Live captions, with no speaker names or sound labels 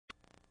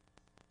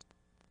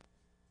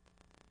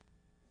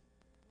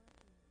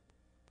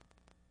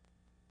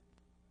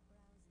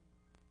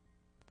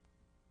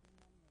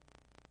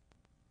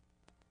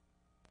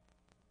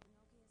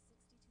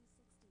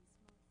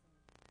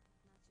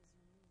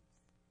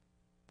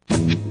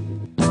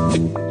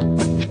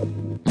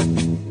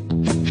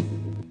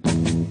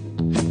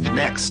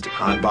Next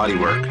on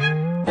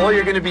Bodywork. All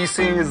you're going to be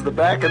seeing is the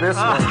back of this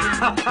one.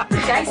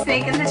 Guy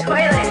snake in the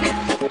toilet.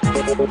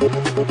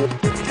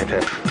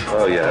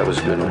 Oh yeah, that was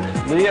a good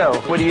one. Leo,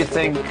 what do you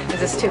think? Is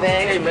this too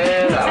big? Hey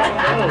man,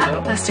 I don't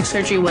know. Plastic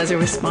surgery was a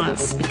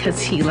response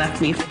because he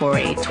left me for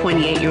a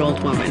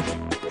 28-year-old woman.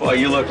 Boy,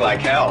 you look like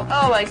hell.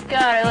 Oh my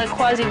god, I look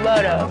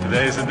Quasimodo.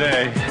 Today's the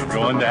day. We're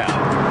going down.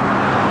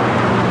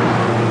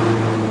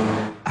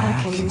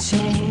 I can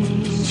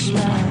change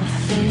my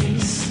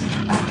face.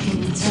 I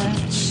can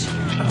touch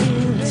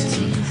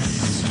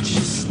abilities.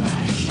 Just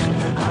like you.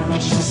 I'm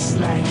just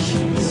like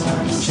you.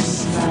 I'm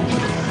just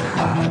like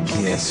I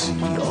guess you're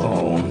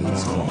no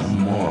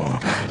more.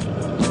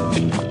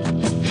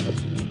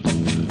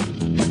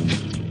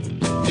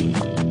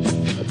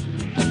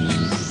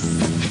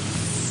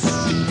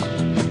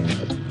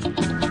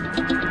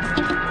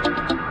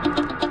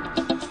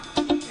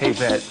 Hey,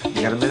 Vet,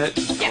 you got a minute?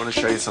 I want to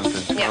show you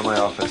something. Come to my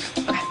office.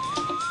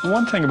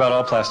 One thing about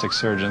all plastic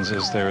surgeons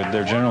is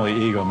they're generally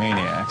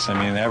egomaniacs. I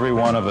mean, every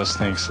one of us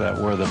thinks that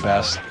we're the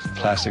best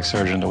plastic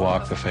surgeon to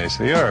walk the face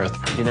of the earth.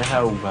 You know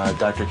how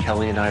Dr.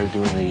 Kelly and I are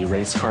doing the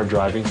race car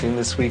driving thing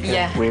this weekend?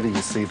 Yeah. Wait till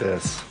you see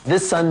this.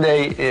 This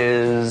Sunday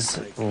is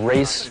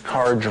race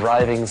car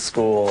driving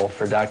school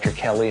for Dr.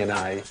 Kelly and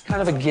I.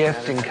 Kind of a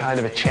gift and kind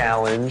of a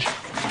challenge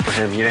for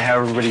him. You know how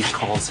everybody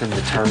calls him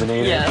the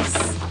Terminator? Yes.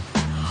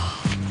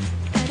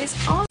 That is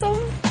awesome.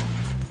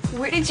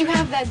 Where did you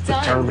have that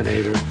done?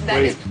 Terminator.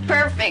 That is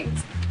perfect.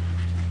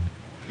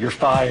 You're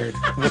fired.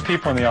 The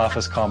people in the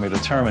office call me the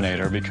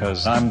Terminator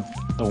because I'm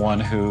the one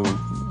who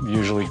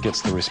usually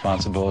gets the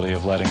responsibility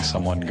of letting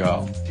someone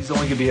go. He's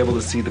only going to be able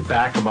to see the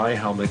back of my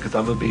helmet because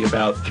I'm going to be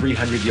about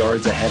 300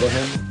 yards ahead of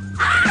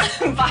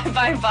him. Bye,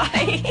 bye,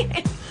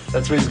 bye.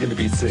 That's what he's going to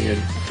be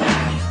seeing.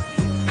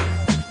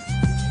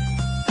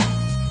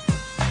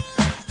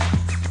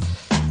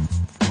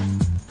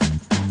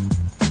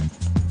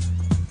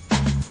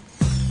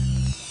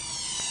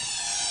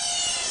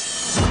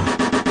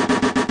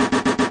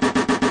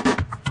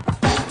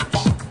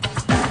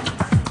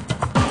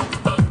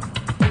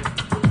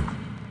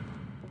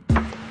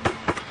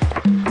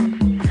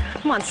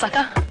 Come on,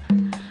 sucker.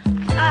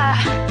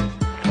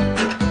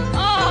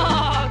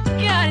 Oh,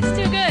 God, it's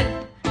too good.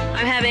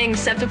 I'm having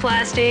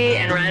septoplasty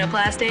and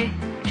rhinoplasty,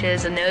 which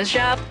is a nose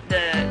job.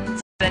 The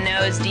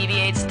nose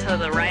deviates to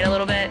the right a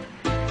little bit,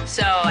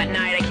 so at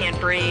night I can't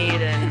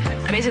breathe, and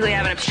I basically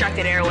have an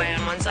obstructed airway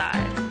on one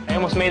side. I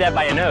almost made that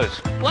by your nose.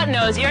 What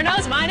nose? Your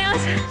nose? My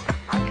nose?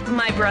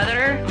 My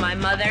brother, my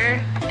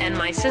mother, and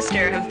my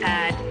sister have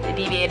had the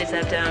deviated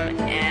septum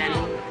and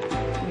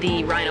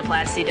the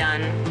rhinoplasty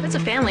done. It's a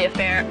family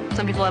affair.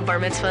 Some people have bar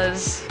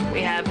mitzvahs.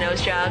 We have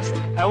nose jobs.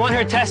 I want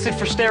her tested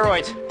for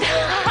steroids.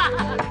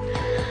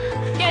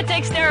 Yeah,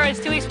 take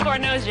steroids 2 weeks before a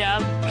nose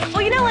job.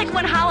 Well, you know, like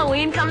when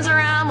Halloween comes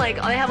around, like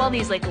they have all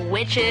these like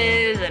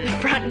witches and the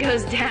front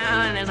goes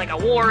down and there's like a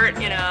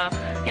wart, you know,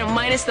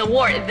 minus the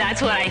wart.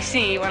 That's what I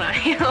see when I,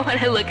 when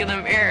I look in the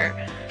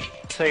mirror.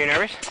 So you're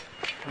nervous?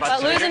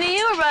 About losing to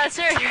you or about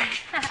surgery?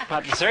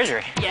 About the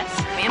surgery? Yes.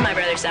 Me and my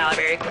brother Sal are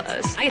very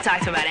close. I can talk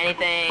to him about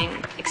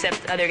anything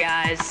except other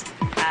guys.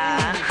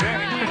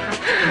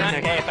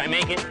 Okay, if I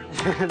make it,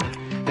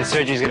 the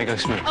surgery's gonna go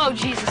smooth. Oh,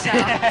 Jesus,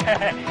 Sal.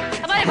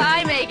 How about if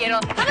I make it? How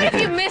about if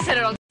you miss it?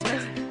 It'll...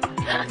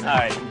 All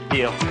right,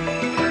 deal.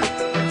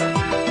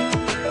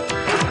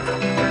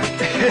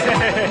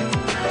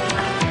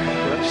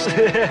 Whoops.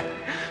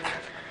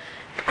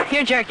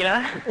 You're a jerk, you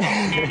know?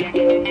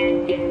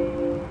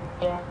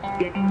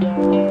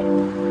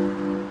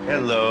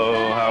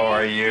 Hello, how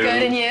are you?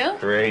 Good, and you?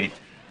 Great.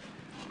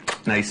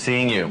 Nice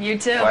seeing you. You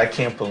too. Well, I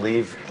can't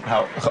believe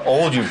how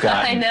old you've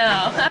gotten.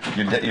 I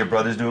know. Your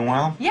brother's doing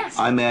well? Yes.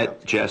 I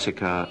met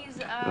Jessica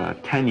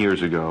 10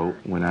 years ago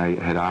when I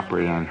had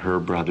operated on her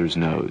brother's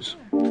nose.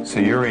 So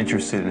you're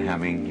interested in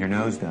having your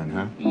nose done,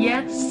 huh?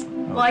 Yes.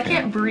 Well, I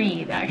can't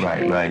breathe,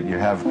 actually. Right. You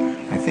have,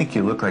 I think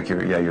you look like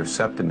your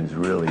septum is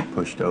really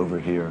pushed over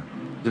here.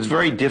 It's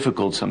very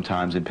difficult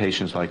sometimes in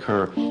patients like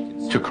her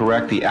to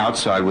correct the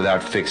outside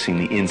without fixing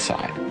the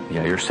inside.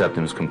 Yeah, your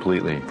septum is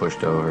completely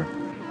pushed over.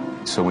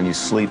 So when you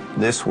sleep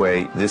this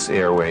way, this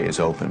airway is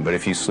open. But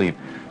if you sleep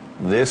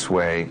this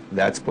way,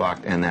 that's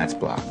blocked and that's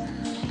blocked.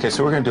 Okay,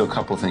 so we're going to do a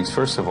couple things.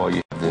 First of all,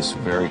 you have this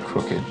very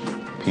crooked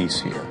piece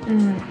here.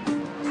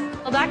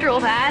 Well, Dr.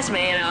 Wolf asked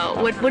me,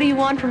 what do you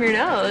want from your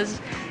nose?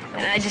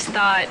 And I just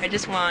thought, I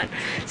just want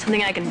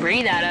something I can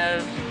breathe out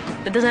of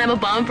that doesn't have a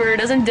bump or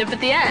doesn't dip at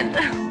the end.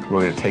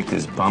 We're going to take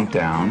this bump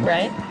down,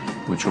 Right.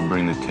 which will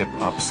bring the tip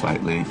up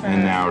slightly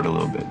and narrow it a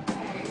little bit.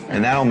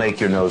 And that'll make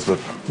your nose look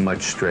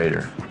much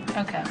straighter.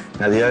 Okay.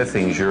 Now, the other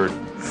thing is you're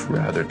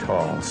rather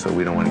tall, so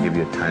we don't want to give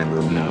you a tiny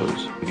little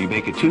nose. If you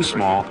make it too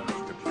small,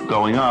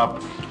 going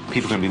up,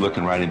 people are going to be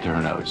looking right into her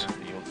nose.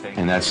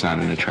 And that's not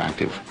an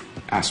attractive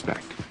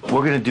aspect.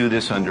 We're going to do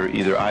this under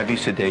either IV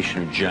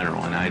sedation or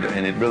general,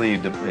 and it really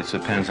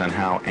depends on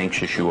how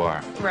anxious you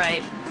are.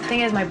 Right. The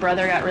thing is, my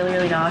brother got really,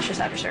 really nauseous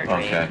after surgery.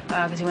 Okay.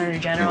 Because he went into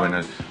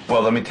general.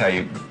 Well, let me tell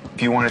you,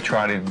 If you want to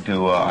try to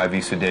do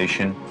IV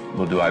sedation,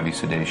 we'll do IV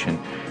sedation.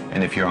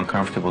 And if you're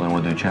uncomfortable, then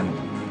we'll do general.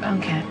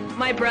 Okay.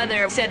 My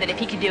brother said that if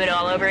he could do it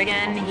all over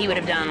again, he would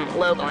have done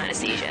local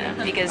anesthesia,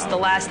 because the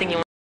last thing you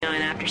want to do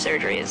after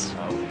surgery is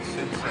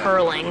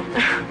hurling.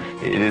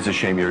 It is a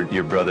shame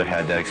your brother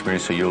had that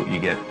experience, so you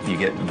get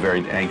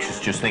very anxious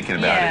just thinking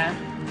about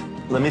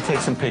it. Let me take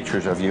some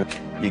pictures of you.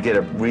 You get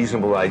a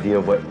reasonable idea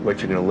of what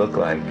you're going to look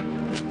like.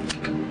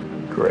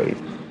 Great.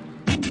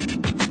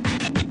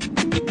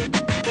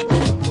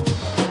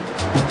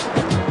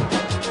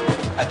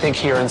 I think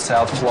here in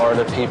South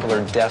Florida, people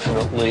are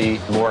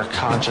definitely more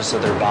conscious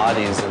of their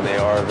bodies than they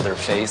are of their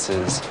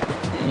faces.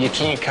 You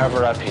can't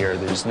cover up here.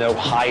 There's no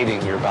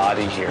hiding your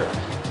body here.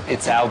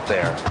 It's out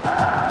there.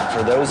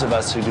 For those of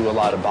us who do a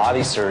lot of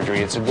body surgery,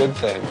 it's a good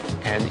thing.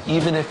 And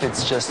even if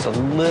it's just a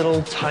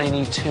little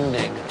tiny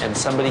tuning and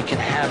somebody can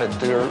have it,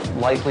 they're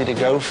likely to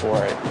go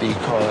for it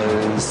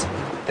because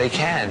they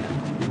can.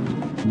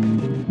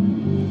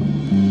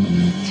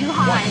 Too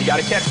high. You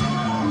gotta catch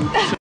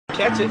it.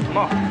 Catch it, come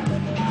on.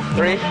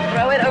 3.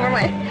 Throw it over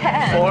my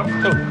head. 4, 2.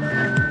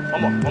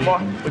 One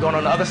more. We're going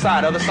on the other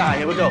side.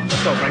 Here we go.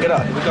 Let's go, bring it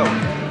up. Here we go.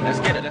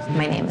 Let's get it.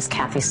 My name is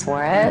Kathy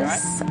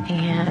Suarez,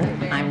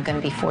 and I'm going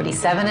to be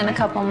 47 in a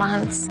couple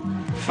months.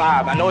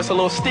 5. I know it's a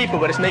little steeper,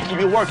 but it's making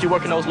you work. You're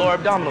working those lower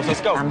abdominals. Let's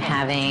go. I'm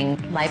having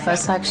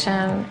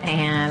liposuction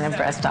and a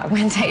breast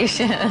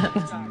augmentation,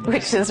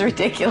 which is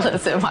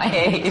ridiculous at my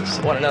age.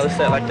 Want another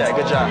set like that.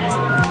 Good job.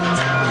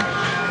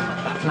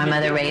 My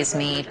mother raised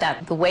me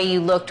that the way you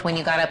looked when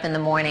you got up in the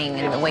morning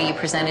and the way you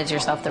presented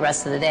yourself the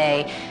rest of the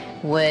day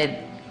would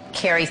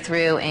carry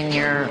through in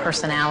your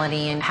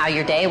personality and how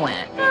your day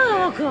went.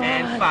 Oh, God.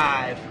 And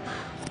 5.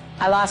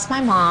 I lost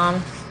my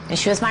mom, and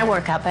she was my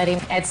workout buddy.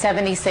 At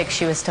 76,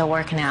 she was still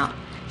working out.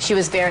 She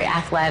was very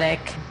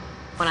athletic.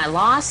 When I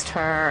lost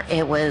her,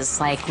 it was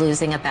like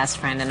losing a best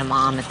friend and a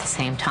mom at the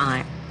same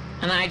time.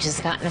 And I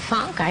just got in a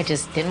funk. I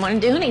just didn't want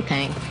to do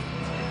anything.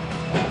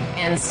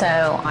 And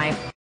so I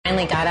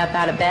finally got up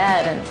out of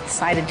bed and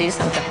decided to do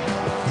something.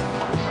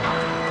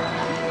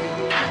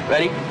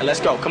 Ready? And let's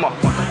go. Come on.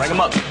 Bring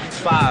them up.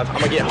 5. I'm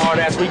going to get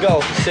harder as we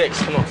go.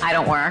 6. Come on. I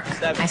don't work.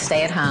 7. I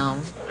stay at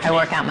home. I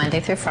work out Monday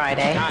through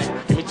Friday.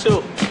 9. Give me 2.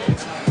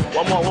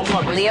 One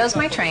more. Leo's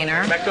my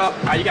trainer. Back up.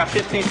 All right, you got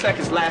 15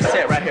 seconds. Last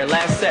set right here.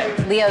 Last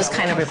set. Leo's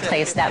kind of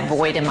replaced that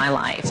void in my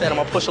life. I'm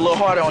going to push a little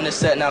harder on this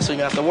set now so you're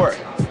going to have to work.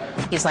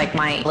 He's like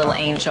my little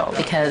angel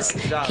because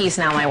he's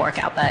now my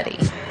workout buddy.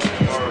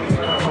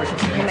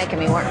 You're making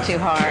me work too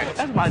hard.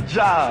 That's my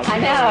job. I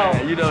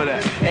know. You know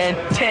that. And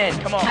 10.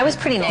 Come on. I was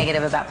pretty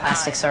negative about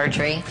plastic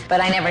surgery,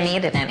 but I never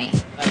needed any.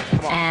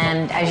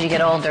 And as you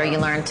get older, you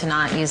learn to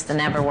not use the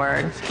never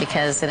word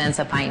because it ends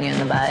up biting you in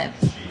the butt.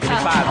 Give me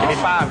 5. Give me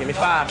 5. Give me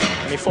 5.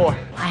 Give me 4.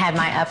 I had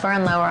my upper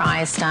and lower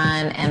eyes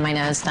done and my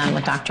nose done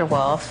with Dr.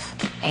 Wolf.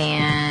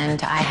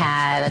 And I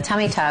had a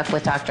tummy tuck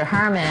with Dr.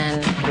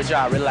 Herman. Good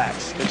job.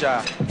 Relax. Good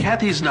job.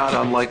 Kathy's not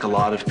unlike a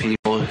lot of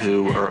people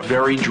who are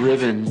very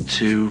driven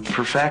to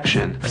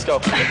perfection. Let's go.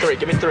 Give me 3.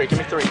 Give me 3. Give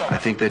me 3. I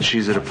think that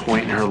she's at a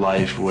point in her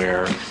life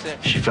where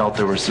she felt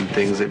there were some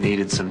things that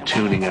needed some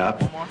tuning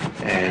up,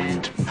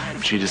 and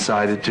she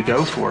decided to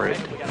go for it.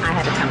 I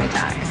had a tummy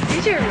tuck.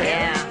 Did you really?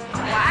 Yeah.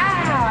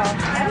 Wow.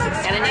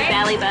 Got a new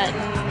belly button.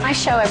 I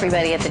show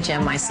everybody at the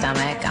gym my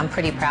stomach. I'm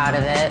pretty proud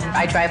of it.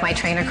 I drive my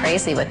trainer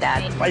crazy with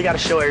that. Why you got to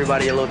show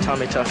everybody your little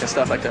tummy tuck and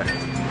stuff like that?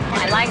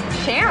 I like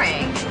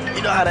sharing.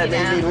 You know how that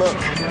made me look.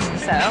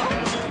 So?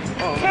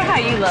 I care how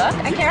you look.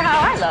 I care how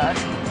I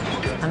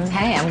look.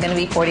 Hey, I'm going to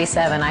be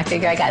 47. I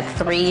figure I got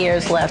 3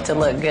 years left to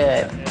look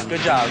good.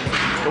 Good job.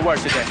 Good work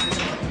today.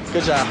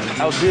 Good job.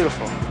 That was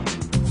beautiful.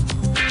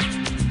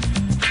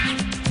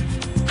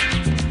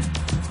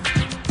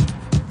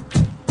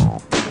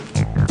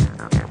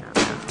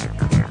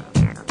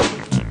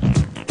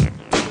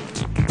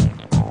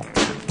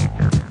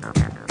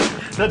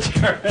 The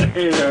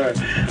Terminator.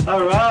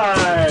 All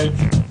right.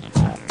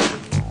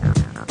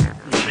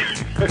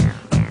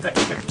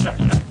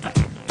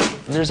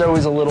 There's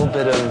always a little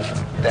bit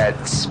of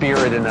that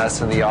spirit in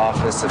us in the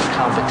office of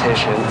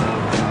competition.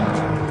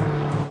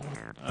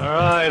 All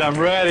right, I'm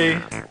ready.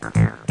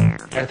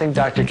 I think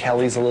Dr.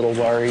 Kelly's a little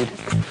worried.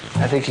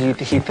 I think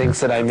he thinks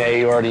that I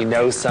may already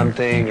know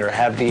something or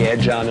have the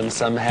edge on him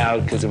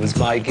somehow because it was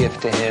my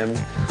gift to him.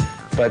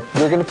 But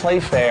we're going to play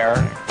fair,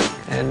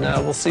 and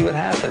we'll see what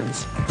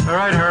happens. All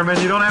right,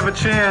 Herman, you don't have a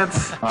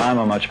chance. I'm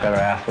a much better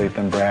athlete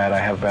than Brad. I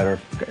have better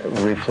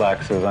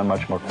reflexes. I'm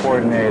much more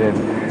coordinated.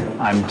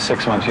 I'm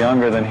 6 months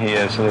younger than he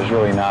is, so there's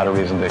really not a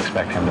reason to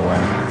expect him to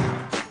win.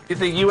 You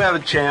think you have a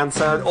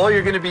chance? All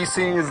you're going to be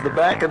seeing is the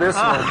back of this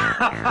one.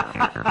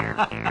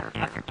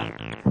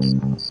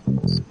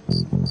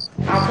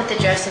 I'll put the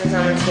dressings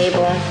on the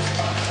table.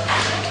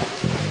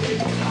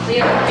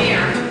 Leo, come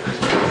here.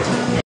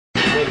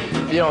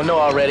 You don't know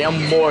already,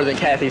 I'm more than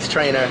Kathy's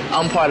trainer.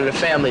 I'm part of the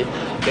family.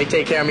 They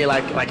take care of me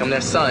like I'm their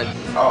son.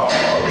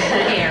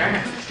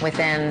 Here.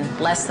 Within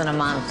less than a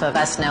month of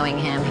us knowing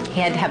him,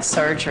 he had to have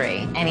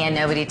surgery, and he had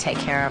nobody to take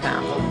care of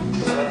him.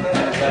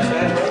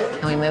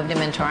 And we moved him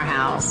into our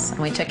house,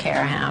 and we took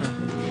care of him.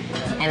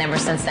 And ever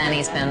since then,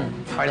 he's been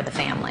part of the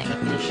family.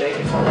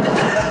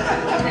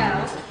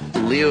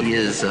 Leo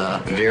is a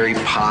very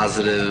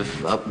positive,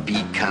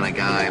 upbeat kind of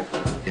guy.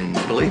 And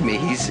believe me,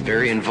 he's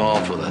very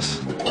involved with us.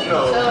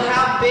 So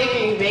how big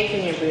are you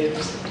making your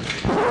boobs?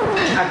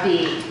 A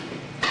big.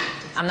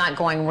 I'm not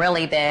going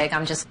really big.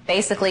 I'm just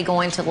basically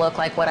going to look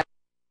like what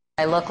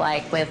I look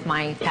like with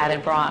my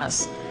padded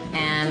bras.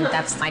 And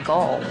that's my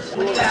goal.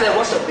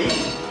 What's a B?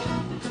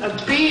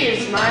 A B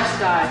is my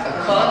size, a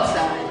club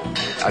size.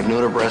 I've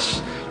known her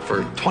breasts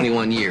for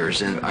 21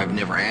 years, and I've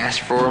never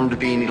asked for them to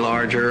be any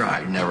larger.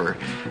 I've never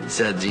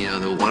said, you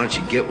know, why don't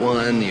you get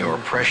one, or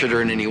pressured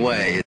her in any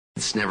way.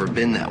 It's never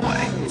been that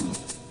way.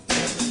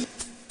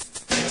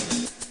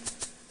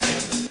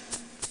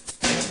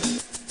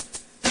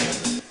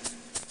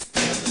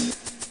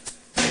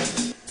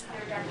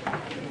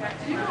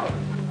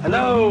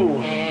 Hello.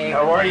 Hey.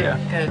 How are you?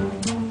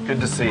 Good. Good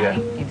to see you.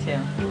 You too.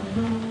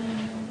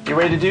 You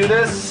ready to do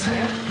this?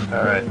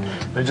 All right.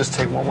 Let me just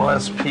take one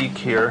last peek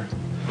here.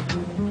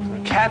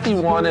 Kathy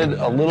wanted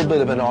a little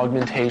bit of an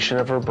augmentation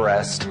of her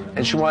breast,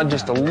 and she wanted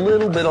just a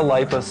little bit of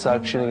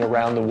liposuctioning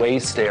around the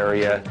waist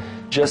area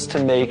just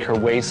to make her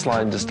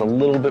waistline just a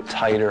little bit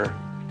tighter.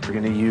 We're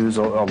going to use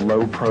a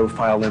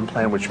low-profile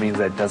implant, which means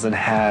that it doesn't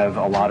have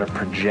a lot of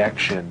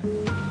projection.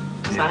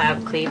 So I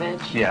have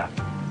cleavage? Yeah,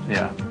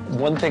 yeah.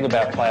 One thing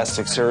about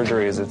plastic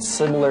surgery is it's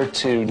similar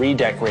to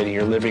redecorating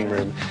your living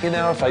room. You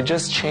know, if I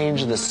just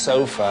change the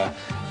sofa,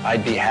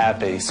 I'd be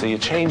happy. So you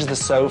change the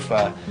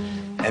sofa,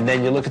 and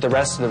then you look at the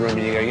rest of the room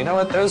and you go, you know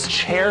what, those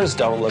chairs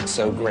don't look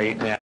so great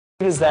now.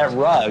 What is that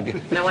rug?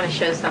 And I want to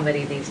show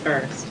somebody these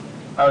first.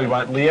 Oh, you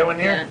want Leo in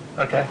here?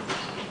 Yeah. Okay.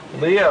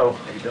 Leo,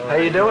 how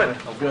you doing?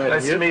 I'm good.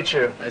 Nice to meet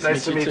you.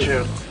 Nice to meet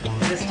you.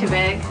 Is this too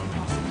big?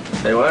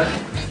 Say what?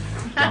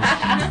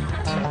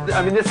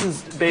 I mean, this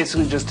is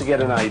basically just to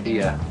get an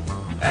idea.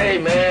 Hey,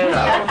 man,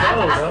 I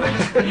don't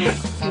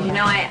know. You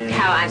know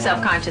how I'm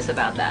self-conscious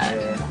about that.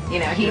 You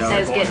know, he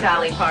says get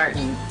Dolly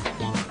Parton.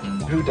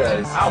 Who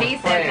does? He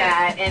said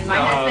that, and my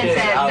husband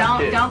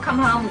said, don't come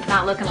home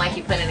not looking like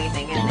you put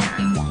anything in there.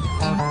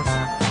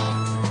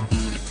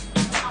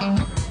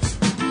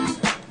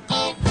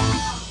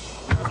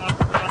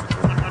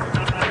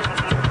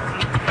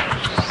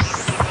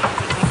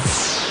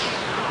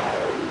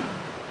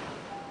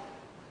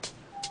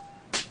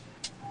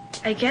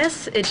 I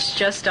guess it's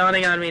just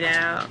dawning on me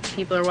now.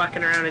 People are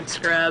walking around in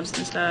scrubs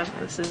and stuff.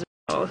 This is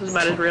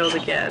about as real as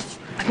it gets.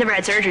 I've never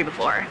had surgery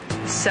before,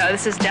 so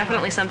this is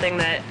definitely something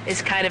that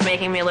is kind of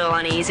making me a little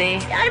uneasy.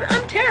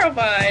 I'm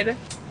terrified.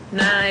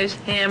 Knives,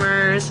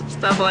 hammers,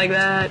 stuff like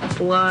that,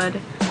 blood.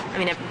 I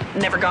mean, I've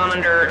never gone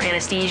under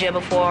anesthesia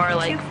before,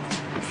 like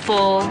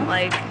full,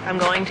 like I'm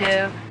going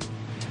to.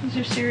 These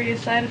are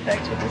serious side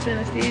effects with this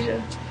anesthesia.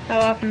 How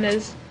often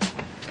does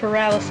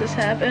paralysis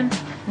happen?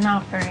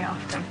 Not very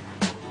often.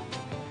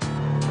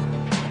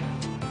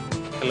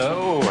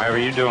 Hello, how are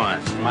you doing?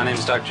 My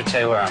name's Dr.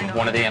 Taylor. I'm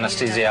one of the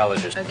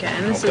anesthesiologists. Okay,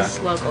 and this is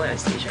local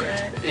anesthesia,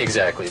 right?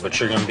 Exactly, but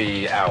you're going to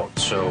be out,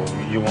 so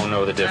you won't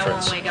know the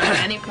difference. I won't wake up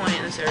at any point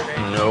in the surgery.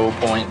 No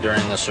point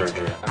during the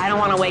surgery. I don't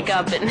want to wake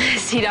up and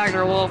see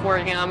Dr. Wolf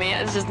working on me.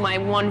 It's just my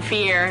one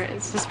fear.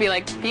 It's just be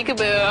like,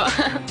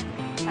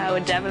 peekaboo. I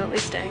would definitely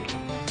stink.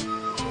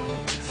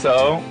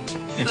 So,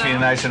 you feel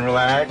nice and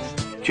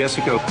relaxed?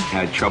 Jessica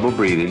had trouble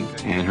breathing,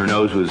 and her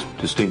nose was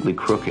distinctly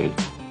crooked.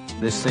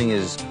 This thing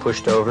is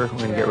pushed over. We're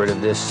going to get rid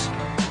of this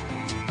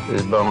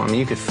bone. I mean,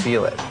 you could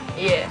feel it.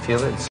 Yeah.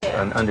 Feel it? It's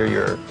under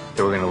your...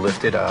 So we're going to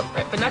lift it up.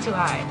 Right, but not too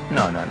high.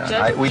 No.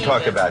 We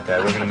talked about that.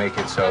 We're going to make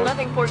it so...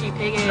 Nothing Porky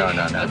Piggy. No.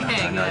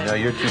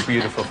 You're too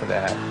beautiful for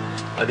that.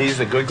 Are these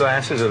the good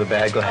glasses or the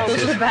bad glasses?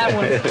 Those are the bad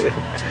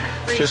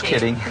ones. Just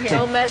kidding.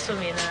 Don't mess with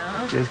me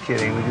now. Just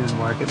kidding. We just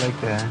mark it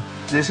like that.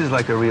 This is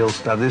like the real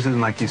stuff. This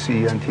isn't like you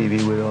see on TV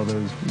with all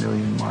those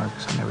million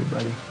marks on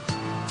everybody.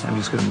 I'm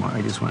just going to mark.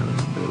 I just want to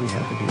remember that we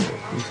have it here.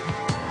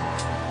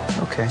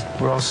 Okay,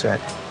 we're all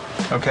set.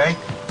 Okay?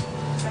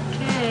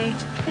 Okay.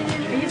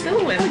 How are you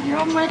doing? Oh, you're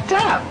all mic'd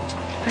up.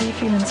 How you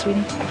feeling,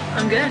 sweetie?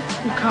 I'm good.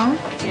 You calm?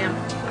 Yeah,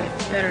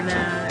 better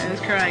now. I was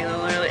crying a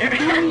little earlier.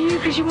 How are you?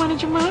 Because you wanted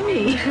your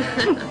mommy.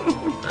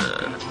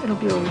 It'll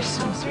be over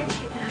soon,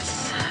 sweetie.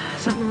 Yes,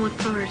 something to look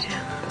forward to.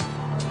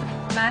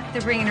 Matt,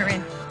 they're bringing her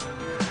in.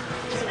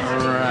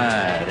 All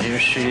right, here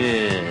she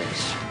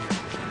is.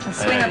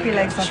 Swing up your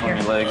legs up here.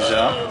 Swing your legs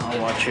up. I'll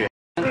watch you.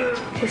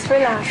 Just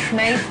relax.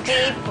 Nice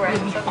deep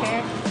breaths,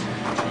 okay?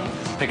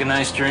 Pick a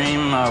nice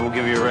dream. We'll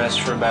give you a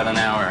rest for about an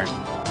hour.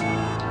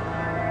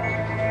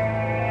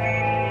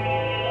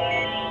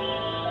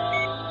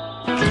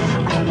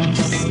 I'm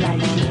just like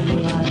you,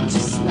 I'm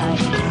just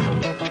like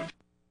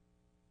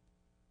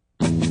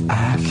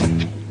I can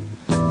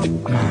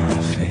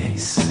my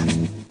face.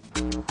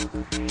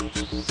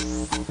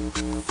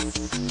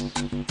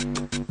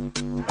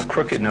 A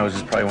crooked nose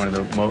is probably one of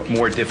the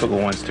more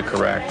difficult ones to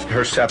correct.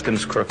 Her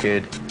septum's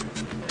crooked,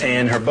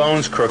 and her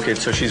bone's crooked,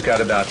 so she's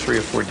got about 3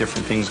 or 4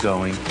 different things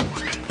going.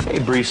 Hey,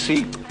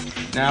 Breezy.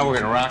 Now we're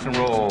going to rock and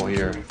roll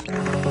here.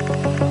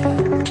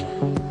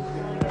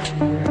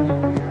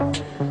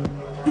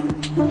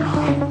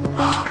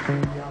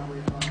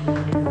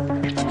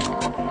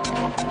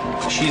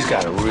 She's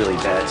got a really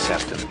bad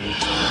septum.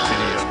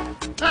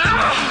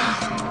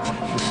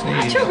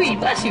 Choby,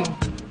 bless you.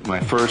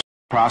 My first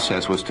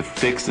process was to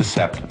fix the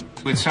septum.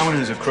 With someone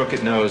who's a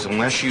crooked nose,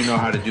 unless you know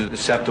how to do the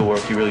septal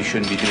work, you really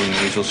shouldn't be doing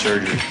nasal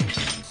surgery.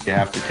 You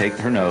have to take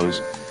her nose,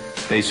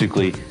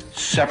 basically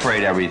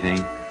separate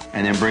everything,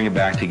 and then bring it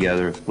back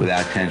together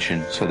without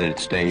tension so that it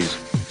stays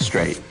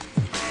straight.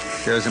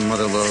 There's a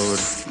mother load.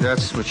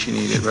 That's what she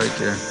needed right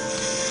there.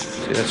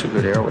 See, that's a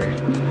good airway.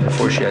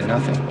 Before she had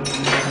nothing.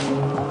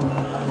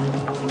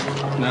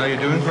 No, you're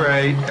doing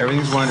great.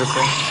 Everything's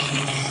wonderful.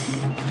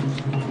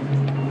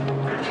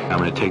 I'm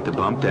going to take the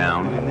bump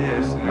down.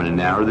 I'm going to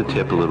narrow the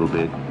tip a little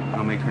bit.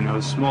 I'll make her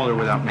nose smaller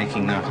without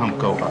making the hump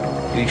go up.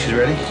 You think she's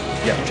ready?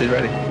 Yeah, she's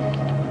ready.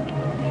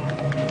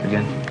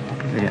 Again.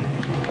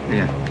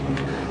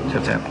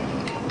 Tap, tap.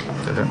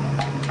 Tap, tap.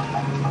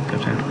 Tap,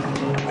 tap.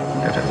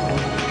 Tap, tap.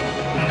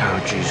 Oh,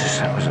 Jesus,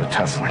 that was a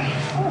tough one.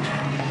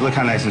 Look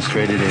how nice and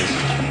straight it is.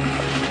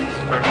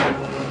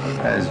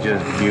 That is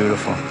just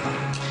beautiful.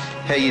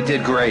 Hey, you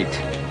did great.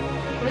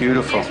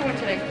 Beautiful.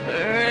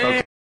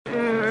 Okay.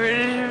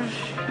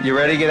 You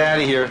ready to get out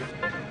of here?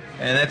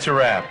 And that's a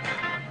wrap.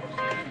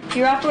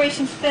 Your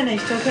operation's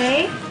finished,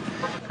 okay?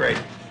 Great.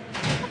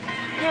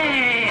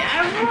 Hey,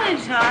 I'm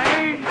really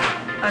tired.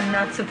 I'm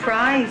not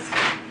surprised.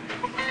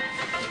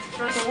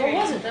 What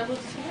was it? That was...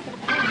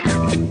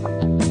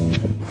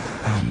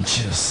 I'm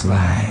just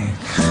like...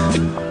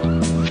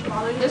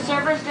 The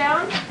server's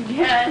down?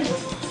 Yes.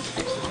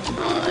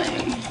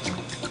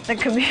 The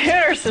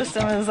computer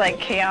system is like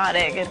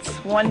chaotic. It's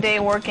one day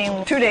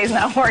working, 2 days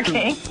not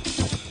working.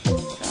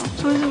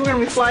 So we're gonna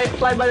be fly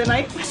by the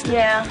night?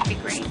 Yeah. That'd be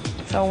great.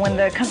 So when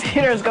the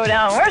computers go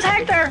down, where's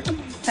Hector?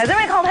 Has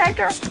anybody called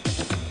Hector?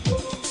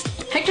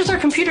 Hector's our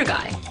computer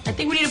guy. I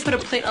think we need to put a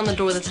plate on the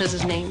door that says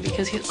his name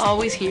because he's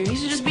always here. He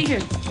should just be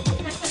here.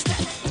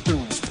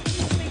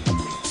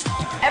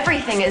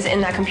 Everything is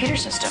in that computer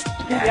system.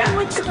 Yeah.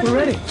 We're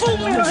ready.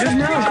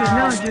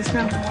 Just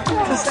now.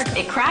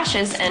 It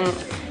crashes and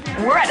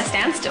we're at a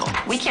standstill.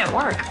 We can't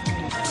work.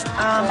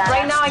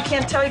 Right now I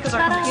can't tell you because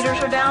our computers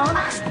are down.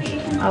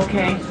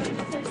 Okay.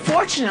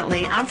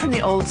 Fortunately, I'm from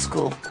the old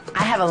school.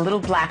 I have a little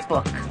black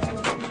book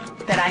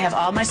that I have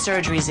all my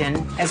surgeries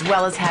in, as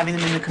well as having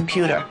them in the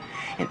computer.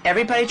 And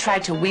everybody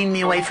tried to wean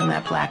me away from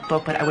that black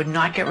book, but I would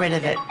not get rid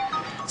of it.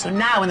 So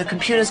now when the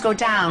computers go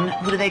down,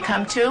 who do they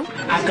come to?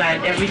 I've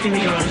got everything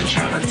that you wrote in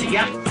Charlotte.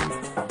 Yep.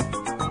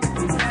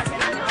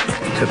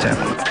 Tap, tap.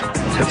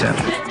 Tap, tap.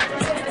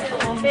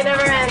 It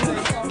never ends.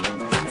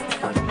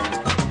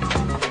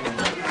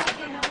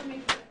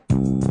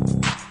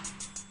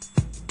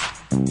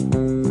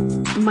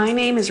 My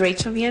name is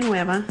Rachel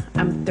Villanueva.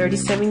 I'm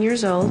 37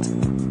 years old.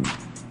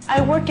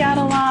 I work out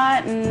a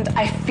lot and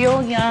I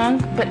feel young,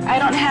 but I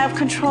don't have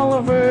control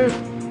over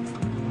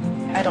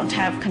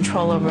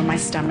my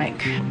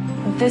stomach.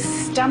 This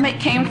stomach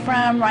came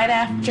from right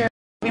after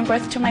giving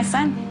birth to my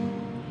son.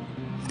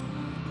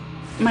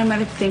 My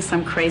mother thinks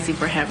I'm crazy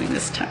for having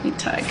this tummy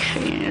tuck.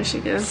 Yeah, she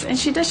goes,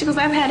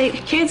 I've had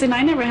 8 kids and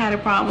I never had a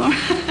problem.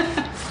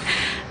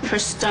 Her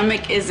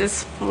stomach is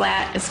as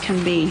flat as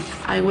can be.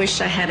 I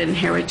wish I had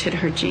inherited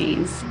her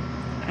genes.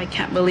 I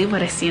can't believe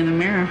what I see in the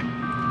mirror.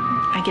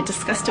 I get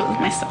disgusted with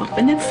myself,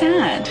 and it's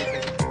sad.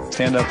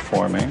 Stand up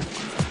for me,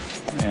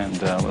 and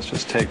let's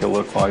just take a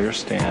look while you're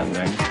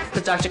standing.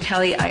 With Dr.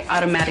 Kelly, I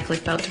automatically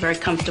felt very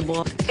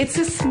comfortable. It's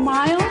a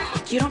smile.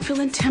 You don't feel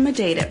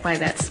intimidated by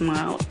that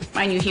smile.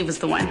 I knew he was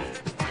the one.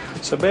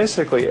 So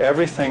basically,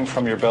 everything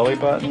from your belly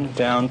button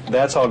down,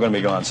 that's all going to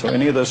be gone. So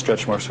any of those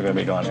stretch marks are going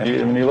to be gone.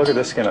 And when you look at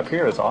this skin up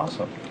here, it's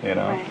awesome, you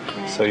know?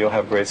 Right. So you'll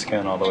have great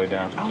skin all the way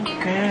down. Oh, good.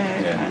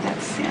 Yeah.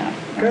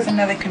 That was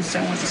another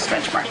concern with the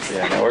stretch marks.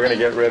 Yeah, no, we're going to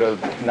get rid of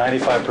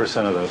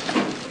 95% of those,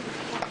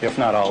 if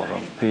not all of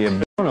them.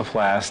 The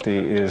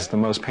abdominoplasty is the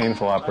most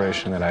painful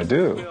operation that I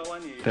do.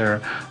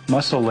 Their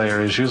muscle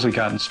layer is usually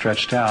gotten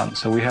stretched out,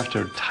 so we have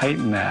to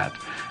tighten that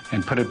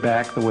and put it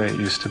back the way it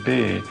used to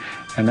be.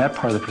 And that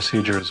part of the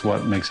procedure is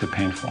what makes it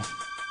painful.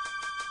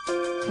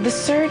 The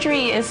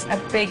surgery is a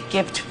big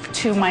gift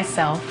to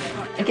myself.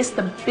 I guess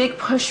the big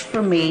push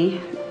for me,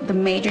 the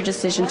major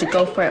decision to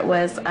go for it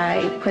was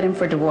I put in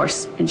for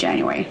divorce in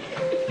January.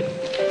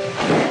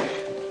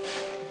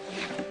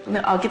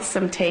 I'll get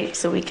some tape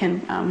so we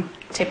can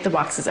tape the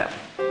boxes up.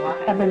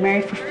 I've been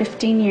married for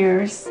 15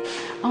 years.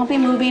 I'll be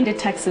moving to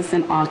Texas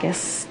in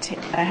August.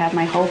 I have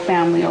my whole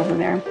family over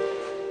there.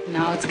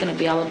 Now it's going to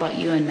be all about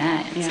you and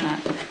Matt. It's not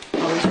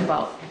always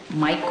about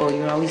Michael.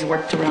 You always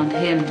worked around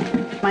him.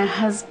 My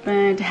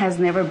husband has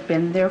never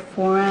been there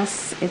for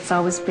us. It's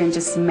always been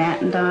just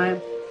Matt and I.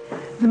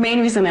 The main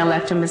reason I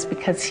left him is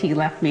because he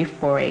left me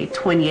for a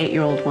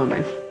 28-year-old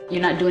woman.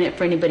 You're not doing it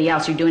for anybody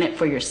else. You're doing it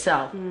for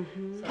yourself.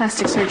 Mm-hmm.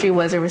 Plastic surgery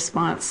was a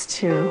response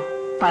to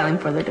filing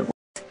for the divorce.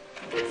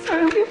 So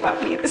it'll be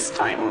about me this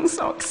time. I'm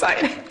so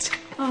excited.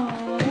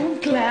 Oh, I'm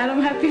glad.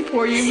 I'm happy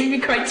for you. You made me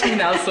cry too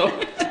now, so.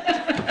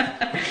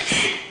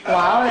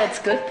 Wow, that's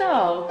good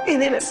though.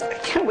 And then I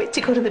can't wait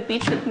to go to the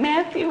beach with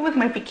Matthew with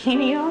my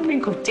bikini on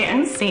and go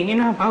dancing. You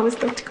know, I've always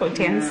loved to go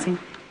dancing.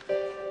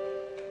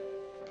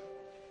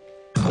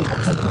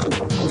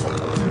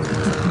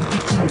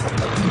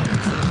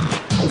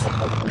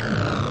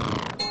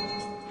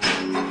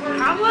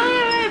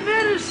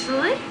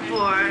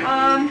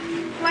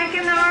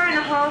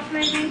 yourself,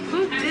 maybe?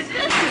 Who did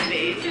this to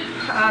me?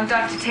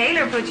 Dr.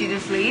 Taylor put you to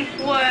sleep.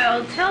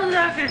 Well, tell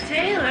Dr.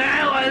 Taylor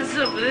I want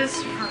some of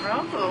this for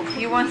home.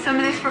 You want some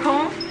of this for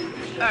home?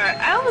 Alright,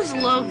 I was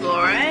local,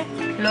 right?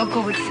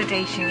 Local with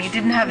sedation. You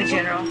didn't have a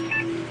general.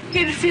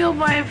 You can feel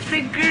my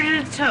fingers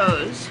and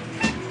toes.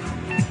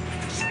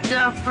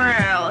 Stuff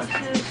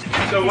paralysis.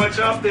 So what's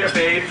up there,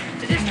 babe?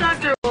 It's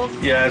Dr. Wolf.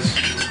 Yes,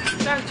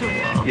 Dr.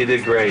 Wolf. you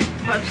did great.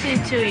 I'm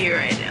seeing two of you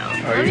right now.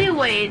 Are Let me you?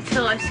 wait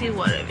till I see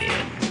one of you.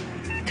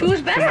 Two's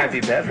It better. might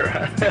be better,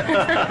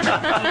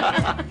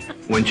 huh?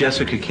 When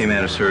Jessica came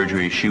out of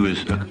surgery, she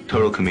was a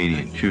total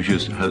comedian. She was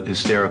just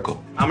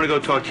hysterical. I'm gonna go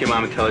talk to your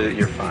mom and tell her that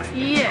you're fine.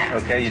 Yeah.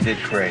 Okay, you did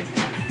great.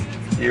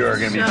 You are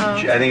gonna be.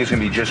 So- I think it's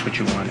gonna be just what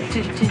you wanted.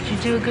 Did you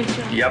do a good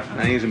job? Yep,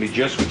 I think it's gonna be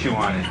just what you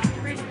wanted.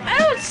 I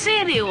don't see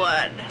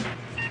anyone.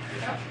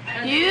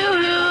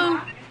 Yoo-hoo!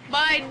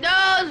 My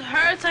nose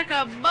hurts like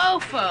a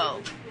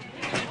mofo.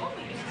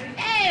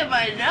 Hey,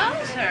 my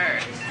nose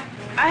hurts.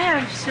 I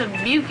have some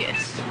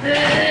mucus.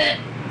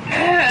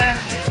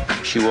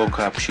 She woke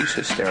up. She's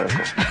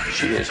hysterical.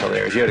 She is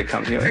hilarious. You had to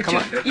come. Come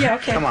on. Yeah,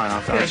 okay. Come on,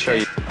 I'll show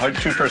you. Her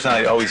true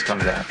personality always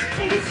comes out.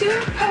 Thank you,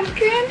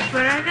 pumpkin.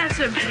 But I got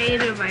some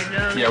pain in my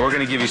nose. Yeah, we're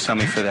gonna give you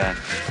something for that.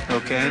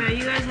 Okay?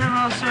 You guys have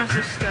all sorts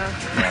of stuff.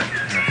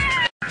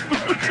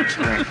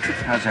 Great.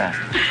 How's that?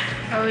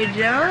 Are we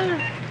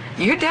done?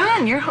 You're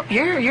done. You're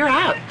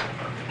out.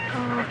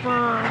 Oh,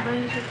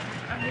 Mom,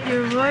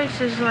 your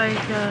voice is like,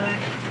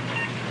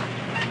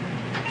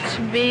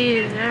 to me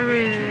and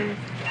everything.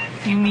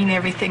 You mean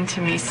everything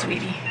to me,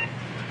 sweetie.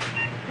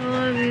 I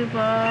love you,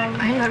 Mom.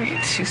 I love you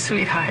too,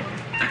 sweetheart.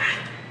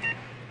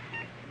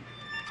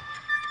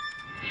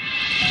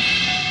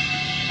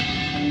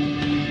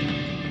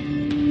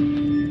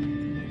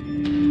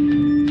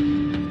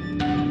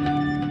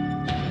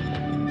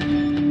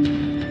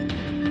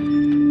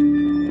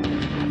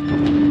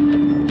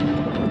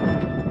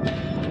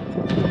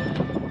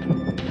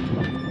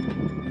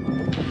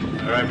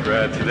 All right,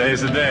 Brad,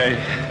 today's the day.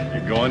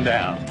 You're going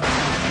down.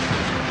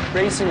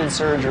 Racing and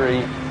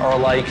surgery are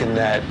alike in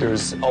that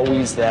there's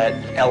always that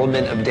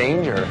element of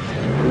danger.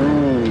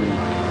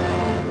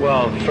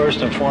 Well,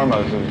 first and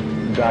foremost,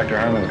 Dr.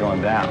 Herman's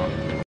going down.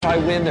 If I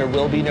win, there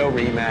will be no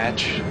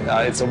rematch.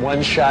 It's a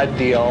one-shot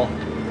deal.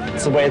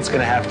 It's the way it's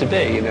going to have to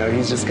be. You know,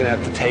 he's just going to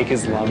have to take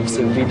his lumps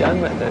and be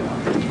done with it.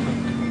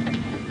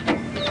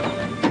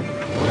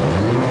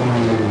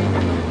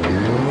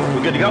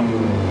 We're good to go.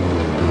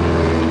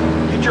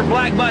 Hit your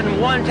black button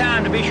one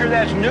time to be sure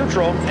that's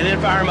neutral, and then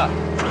fire him up.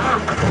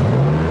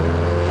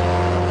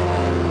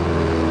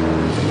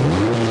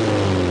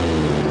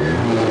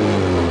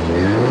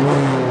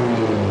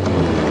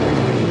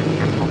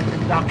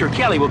 Dr.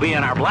 Kelly will be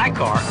in our black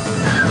car,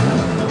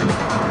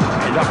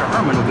 and Dr.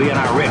 Herman will be in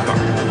our red car.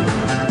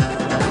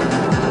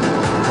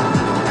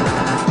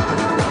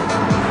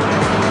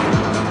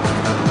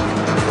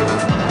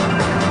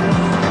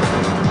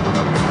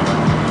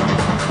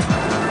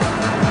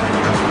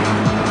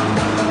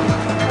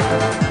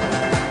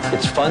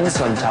 It's fun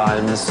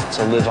sometimes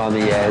to live on the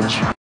edge.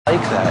 I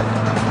like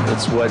that.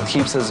 It's what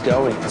keeps us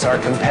going. It's our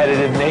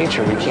competitive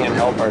nature. We can't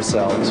help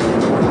ourselves.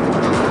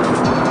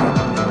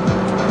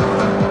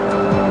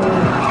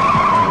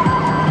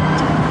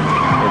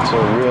 It's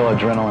a real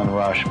adrenaline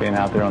rush being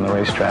out there on the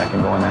racetrack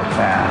and going that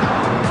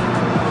fast.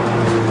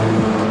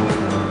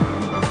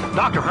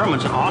 Dr.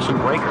 Herman's an awesome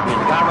braker. I mean,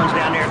 the guy runs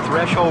down there,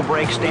 threshold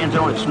brake, stands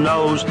on its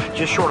nose,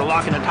 just short of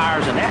locking the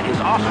tires, and that is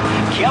awesome.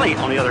 Kelly,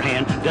 on the other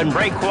hand, doesn't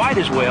brake quite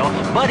as well,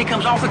 but he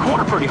comes off the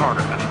corner pretty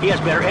harder. He has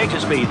better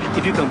exit speed.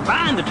 If you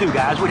combine the two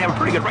guys, we'd have a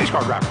pretty good race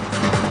car driver.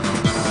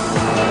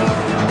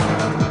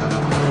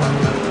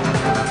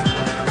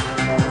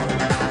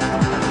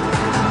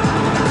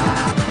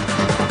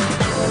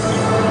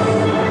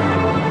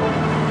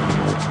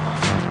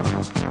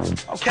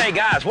 Okay,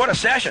 guys, what a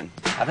session.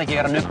 I think you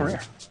got a new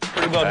career.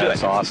 Pretty well doing.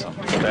 That's awesome.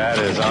 That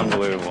is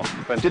unbelievable.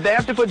 But Did they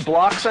have to put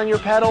blocks on your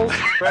pedals?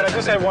 Brad, I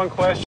just had one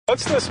question.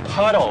 What's this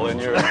puddle in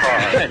your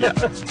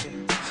car?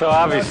 So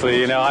obviously,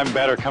 you know, I'm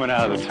better coming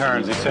out of the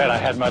turns. He said I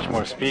had much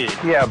more speed.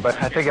 Yeah, but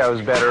I think I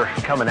was better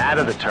coming out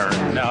of the turn.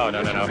 No.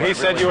 He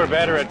said you were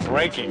better at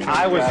braking.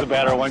 I was the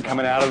better one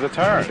coming out of the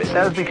turns.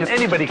 That was because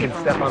anybody can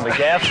step on the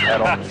gas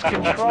pedal. It's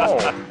control.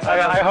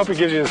 I hope he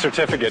gives you the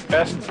certificate,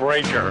 best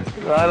braker.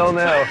 I don't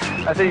know.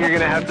 I think you're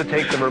going to have to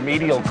take the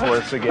remedial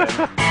course again.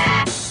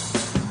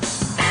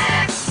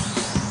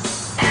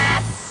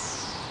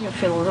 You'll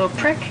feel a little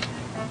prick.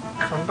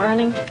 I'm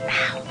burning.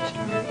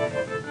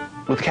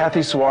 With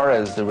Kathy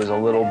Suarez, there was a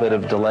little bit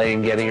of delay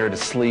in getting her to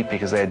sleep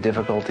because they had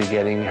difficulty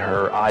getting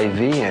her IV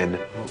in.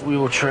 We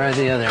will try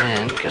the other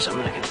end because I'm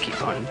not going to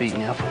keep on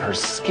beating up. Her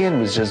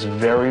skin was just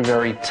very,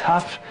 very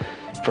tough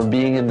from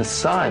being in the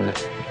sun.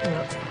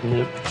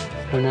 Nope.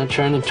 We're not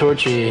trying to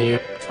torture you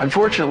here.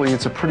 Unfortunately,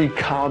 it's a pretty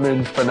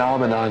common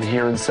phenomenon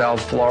here in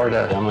South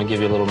Florida. I'm going to give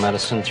you a little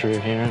medicine through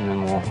here, and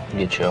then we'll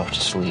get you off to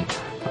sleep.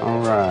 All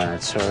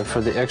right, sorry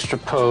for the extra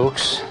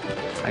pokes.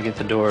 I get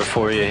the door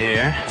for you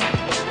here.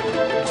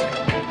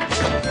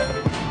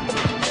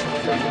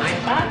 My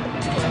spot?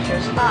 Where's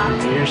your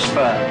spot? Your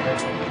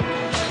spot.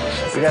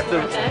 We got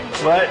the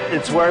what?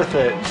 It's worth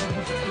it.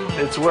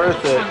 It's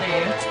worth it.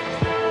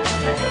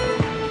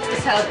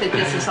 Just how that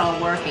this is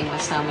all working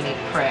with so many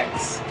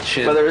pricks.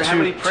 But how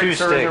many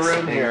pricks are in the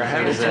room here?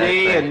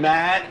 Exactly. Me and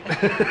Matt.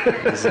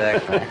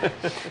 Exactly.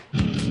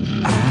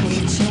 I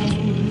can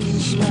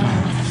change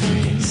my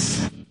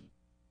face.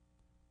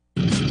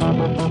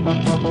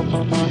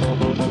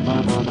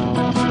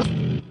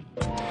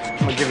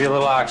 We'll give you a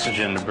little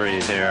oxygen to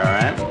breathe here, all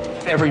right?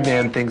 Every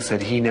man thinks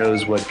that he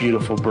knows what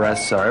beautiful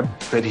breasts are,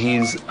 that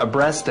he's a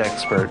breast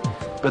expert,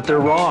 but they're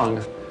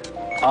wrong.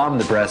 I'm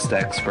the breast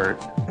expert.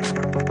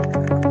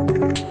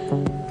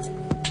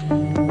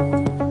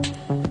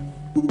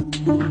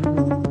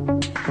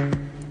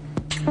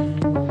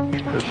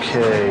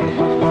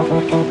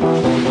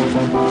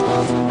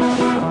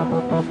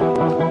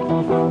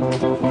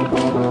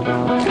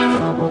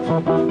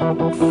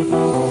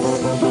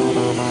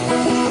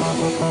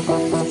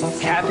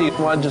 Kathy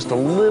wanted just a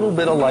little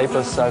bit of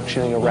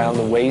liposuctioning around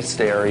the waist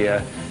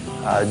area,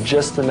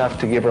 just enough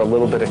to give her a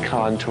little bit of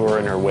contour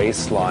in her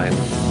waistline. All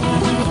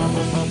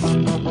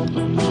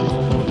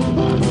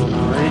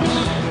right,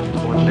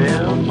 one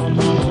down.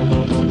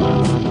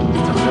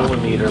 It's a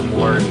millimeter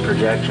more in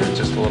projection, it's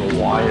just a little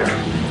wider.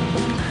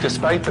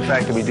 Despite the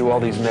fact that we do all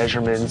these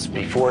measurements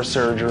before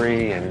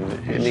surgery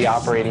and in the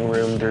operating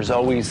room, there's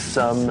always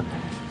some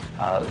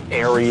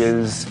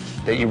areas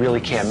that you really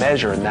can't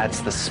measure, and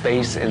that's the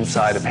space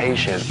inside a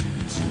patient.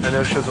 I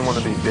know she doesn't want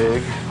to be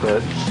big,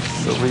 but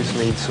at least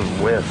needs some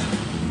width.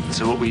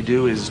 So what we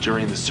do is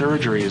during the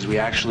surgery is we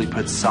actually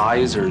put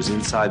sizers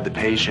inside the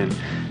patient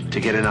to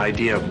get an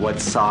idea of what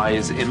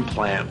size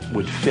implant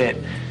would fit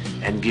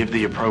and give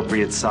the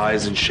appropriate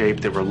size and shape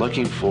that we're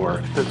looking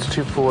for. That's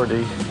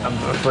 240. I'm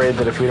afraid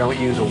that if we don't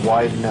use a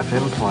wide enough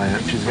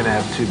implant, she's going to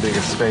have too big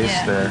a space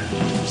there.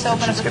 So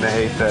she's going to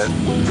hate that.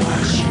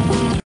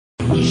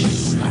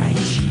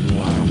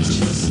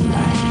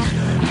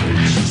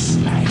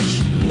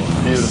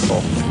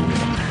 Beautiful.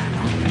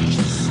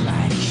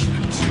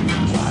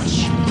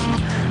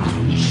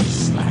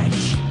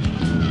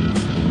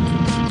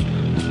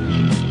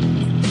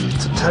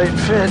 It's a tight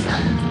fit.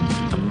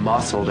 The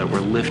muscle that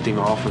we're lifting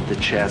off of the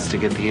chest to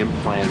get the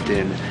implant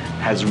in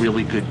has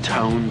really good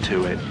tone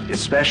to it,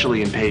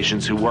 especially in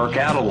patients who work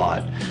out a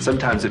lot.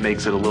 Sometimes it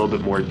makes it a little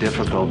bit more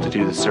difficult to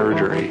do the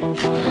surgery.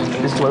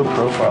 These low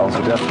profiles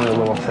are definitely a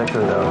little thicker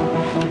though.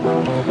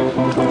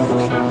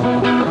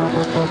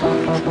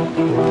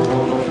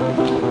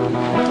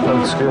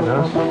 Looks good,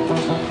 huh?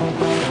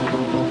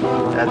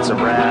 That's a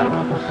wrap.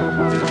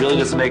 It really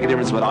doesn't make a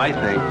difference what I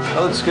think.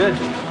 Oh, it's good.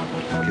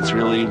 It's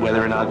really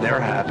whether or not they're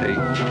happy.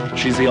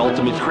 She's the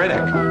ultimate critic.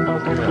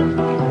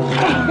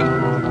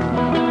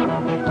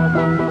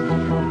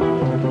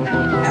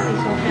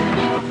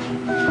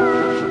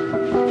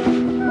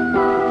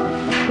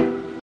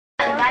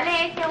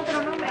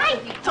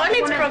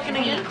 Toilet's broken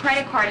again.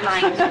 Credit card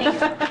line.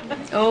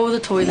 Oh, the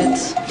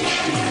toilets.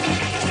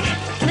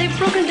 They've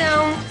broken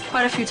down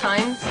quite a few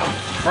times.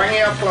 Bring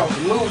it up close.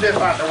 Move this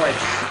out the way.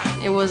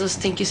 It was a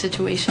stinky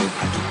situation.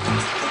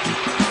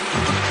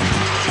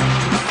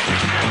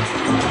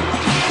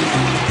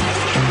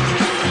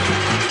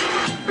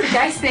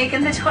 Guy snake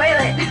in the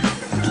toilet.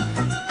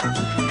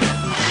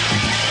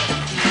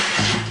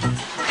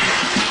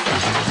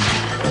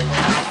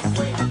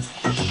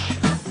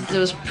 It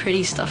was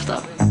pretty stuffed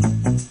up.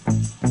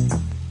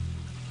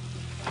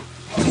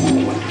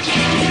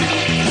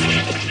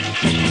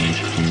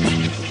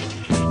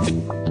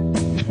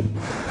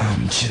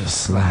 I'm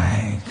just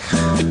like.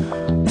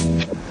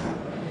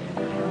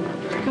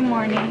 Good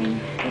morning.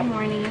 Good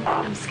morning.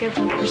 I'm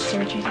scheduled for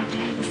surgery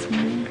today this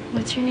morning.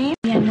 What's your name?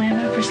 Yeah, my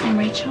first name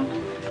Rachel.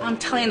 I'm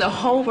telling the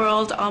whole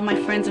world, all my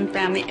friends and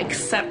family,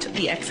 except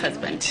the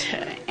ex-husband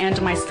and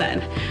my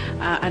son.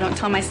 I don't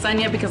tell my son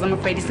yet because I'm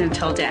afraid he's going to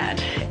tell Dad.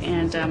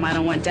 And I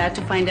don't want Dad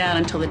to find out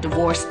until the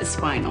divorce is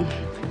final.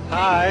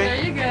 Hi.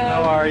 There you go.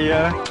 How are you?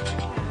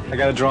 I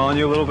got to draw on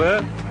you a little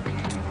bit.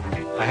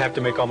 I have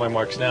to make all my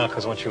marks now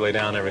because once you lay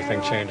down,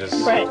 everything changes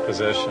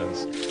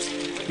positions.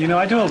 You know,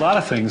 I do a lot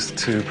of things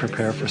to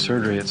prepare for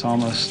surgery. It's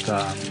almost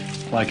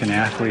like an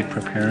athlete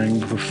preparing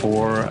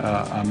before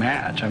a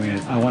match. I mean,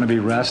 I want to be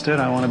rested.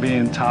 I want to be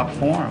in top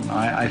form.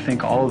 I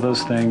think all of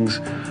those things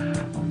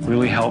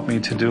really help me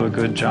to do a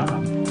good job.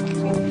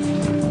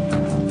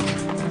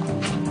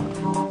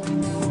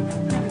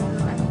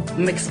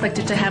 I'm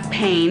expected to have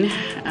pain.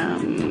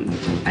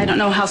 I don't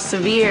know how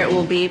severe it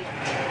will be,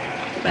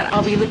 but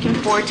I'll be looking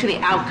forward to the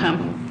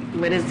outcome.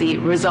 What is the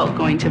result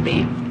going to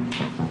be? A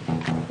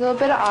little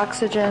bit of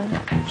oxygen.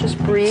 Just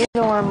breathe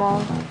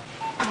normal.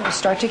 We'll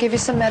start to give you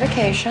some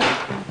medication.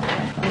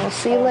 And we'll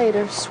see you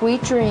later.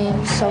 Sweet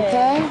dreams,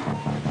 okay?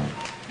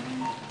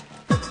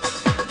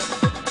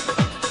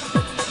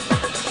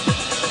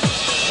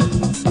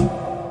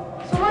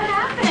 So what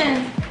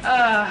happened?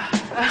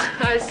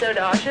 I was so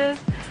nauseous.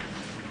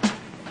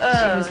 She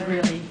was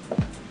really.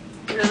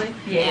 Really?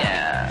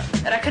 Yeah.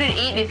 And I couldn't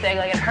eat anything.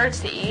 Like, it hurts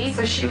to eat.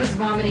 So she was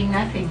vomiting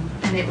nothing,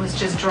 and it was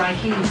just dry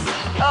heaves.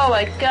 Oh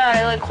my god,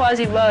 I like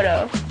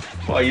Quasimodo.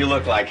 Well, you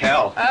look like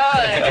hell. Oh,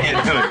 How you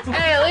doing?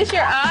 hey, at least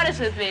you're honest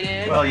with me,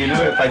 dude. Well, you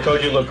know, if I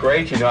told you look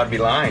great, you know I'd be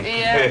lying.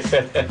 Yes.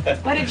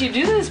 What did you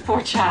do to this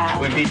poor child?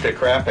 We beat the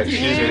crap,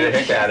 excuse me, the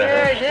heck out of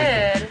Sure her.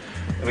 did.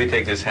 Let me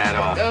take this hat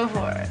off. Go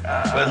for it.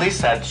 But at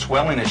least that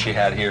swelling that she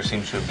had here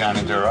seems to have gone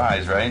into her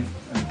eyes, right?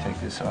 Let me take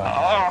this off.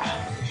 Oh,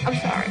 I'm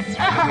sorry.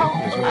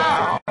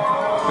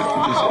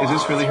 Is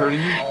this really hurting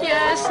you?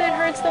 Yes, it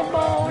hurts the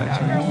bone. It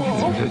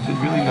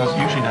really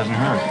usually doesn't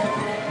hurt.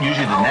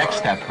 Usually the next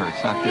step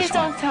hurts, not Please this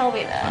one. don't tell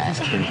me that. I'm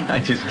just kidding.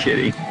 I'm just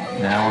kidding.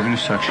 Now we're going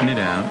to suction it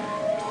out.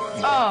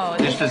 Oh,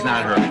 This does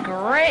not hurt.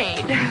 great.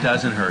 It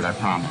doesn't hurt, I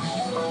promise.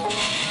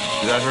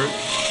 Does that hurt?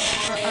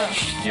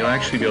 You'll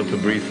actually be able to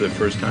breathe for the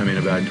first time in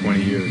about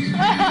 20 years.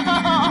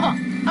 That's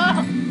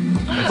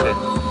it.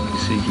 You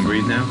see, you can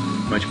breathe now?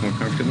 Much more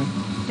comfortable?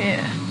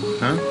 Yeah.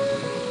 Huh?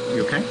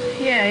 You okay?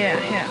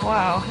 Yeah.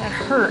 Wow, that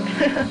hurt.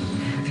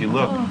 If you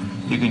look,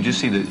 you can just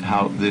see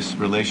how this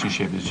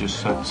relationship is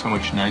just so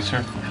much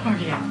nicer. Oh,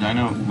 yeah. I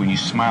know when you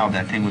smiled,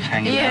 that thing was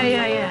hanging down.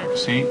 Yeah.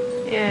 See?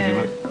 Yeah. If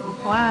you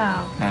look,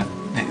 Wow.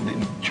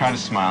 try to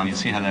smile, and you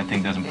see how that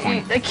thing doesn't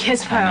point. I can't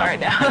smile right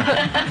now.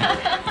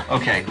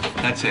 Okay,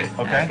 that's it.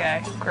 Okay?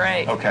 Okay,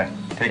 great. Okay,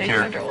 take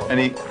care. Control.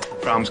 Any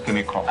problems, give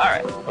me a call. All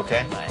right.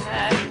 Okay? My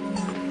hat.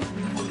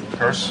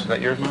 Purse, is that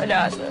yours, Mom?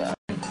 No, it's not.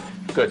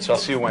 Good, so I'll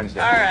see you Wednesday.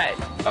 All right.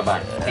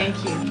 Bye-bye. Thank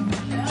you.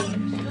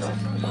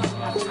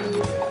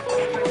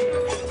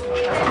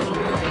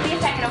 Be a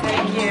second, okay?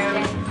 Thank you.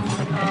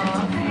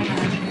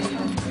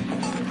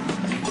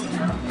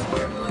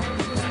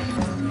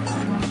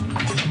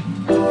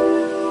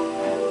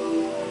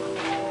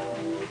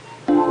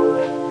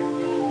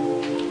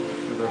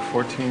 For the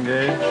 14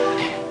 gauge.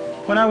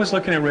 When I was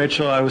looking at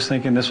Rachel, I was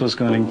thinking this was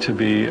going to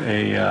be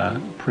a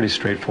pretty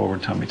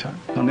straightforward tummy tuck.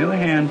 On the other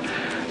hand,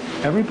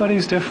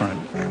 everybody's different.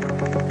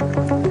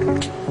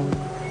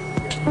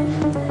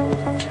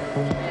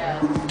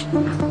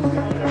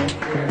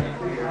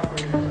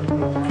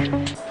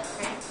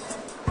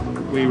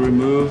 We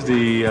remove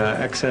the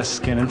excess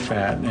skin and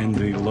fat in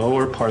the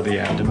lower part of the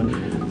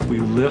abdomen. We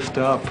lift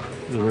up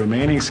the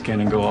remaining skin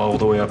and go all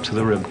the way up to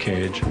the rib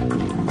cage. The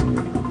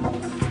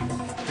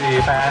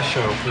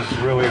fascia is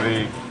really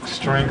the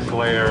strength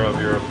layer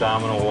of your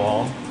abdominal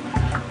wall.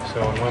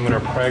 So when women are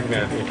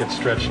pregnant, it gets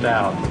stretched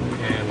out.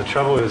 And the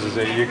trouble is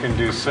that you can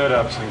do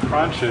sit-ups and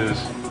crunches,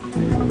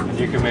 and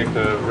you can make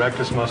the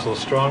rectus muscles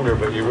stronger,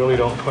 but you really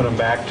don't put them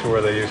back to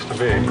where they used to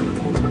be.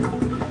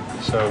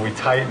 So we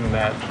tighten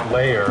that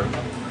layer,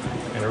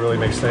 and it really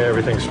makes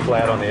everything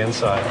flat on the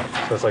inside.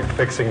 So it's like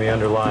fixing the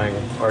underlying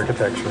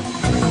architecture.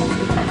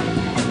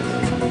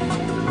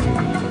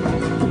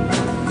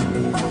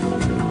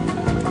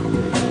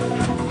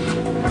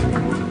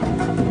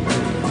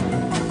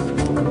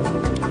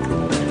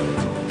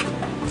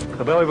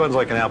 The belly button's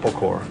like an apple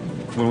core.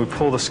 When we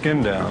pull the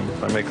skin down,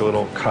 I make a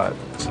little cut.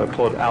 So I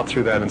pull it out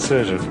through that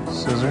incision.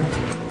 Scissor.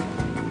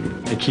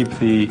 I keep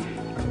the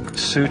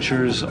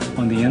sutures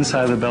on the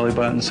inside of the belly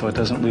button so it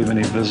doesn't leave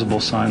any visible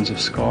signs of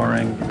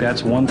scarring.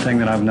 That's one thing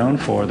that I've known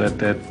for, that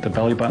the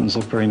belly buttons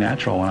look very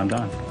natural when I'm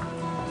done.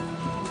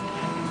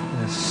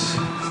 This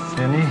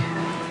thinny.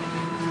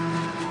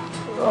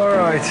 All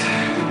right.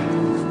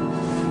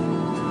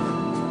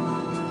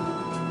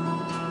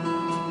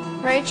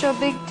 Rachel,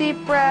 big deep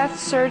breath.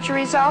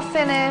 Surgery's all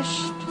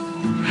finished.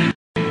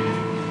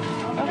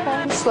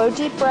 Okay. Slow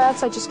deep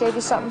breaths. I just gave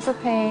you something for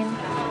pain.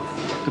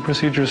 The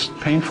procedure's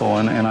painful,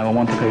 and I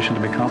want the patient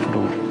to be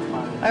comfortable.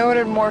 I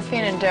ordered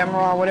morphine and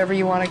Demerol, whatever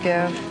you want to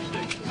give.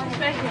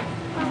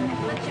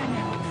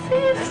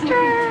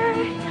 Sister!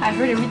 I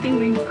heard everything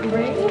went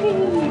great.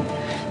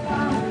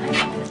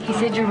 He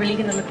said you're really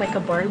gonna look like a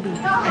Barbie.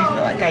 I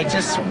feel like I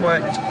just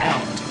worked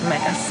out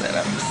mega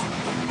sit-ups.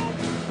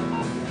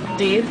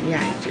 Did?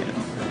 Yeah, I do.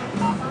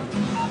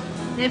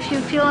 If you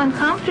feel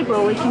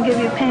uncomfortable, we can give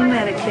you pain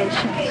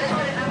medication.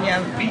 Yeah,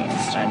 the pain's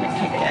starting to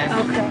kick in.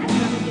 Okay.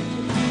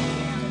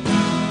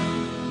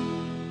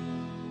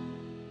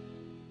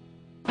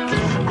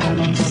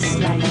 Just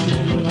like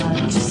you are,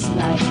 just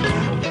like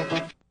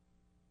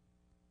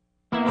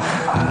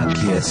I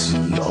guess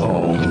you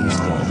always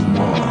want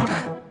more.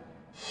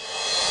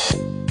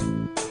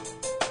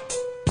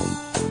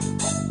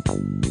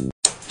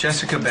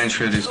 Jessica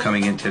Benchford is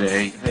coming in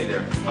today. Hey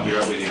there. I'm here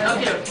with you. Have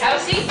a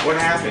seat. What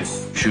happened?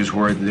 She was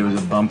worried that there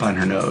was a bump on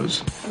her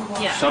nose.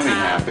 Yeah. Something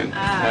happened.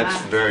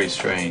 That's very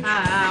strange.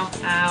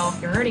 Ow.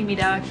 You're hurting me,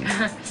 Doc.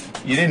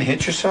 You didn't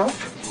hit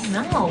yourself?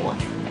 No.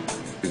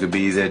 It could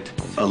be that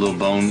a little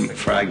bone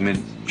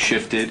fragment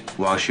shifted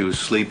while she was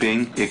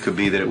sleeping. It could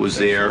be that it was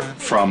there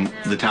from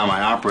the time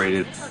I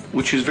operated,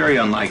 which is very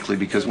unlikely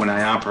because when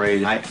I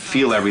operate, I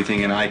feel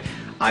everything and I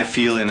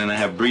feel it and I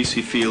have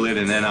Breezy feel it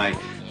and then I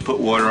put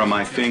water on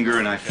my finger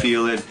and I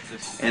feel it.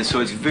 And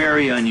so it's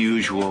very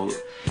unusual.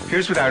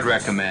 Here's what I'd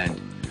recommend.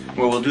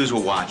 What we'll do is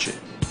we'll watch it.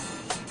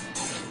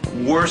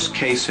 Worst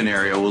case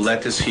scenario, we'll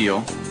let this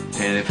heal.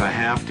 And if I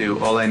have to,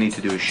 all I need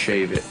to do is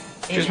shave it.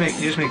 Just make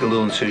a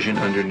little incision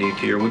underneath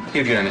here. We'll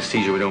give you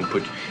anesthesia. We don't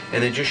put,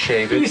 and then just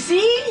shave it. You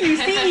see?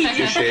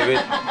 Just shave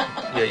it.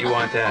 Yeah, you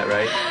want that,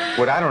 right?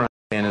 What I don't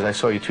And as I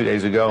saw you 2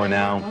 days ago, and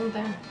now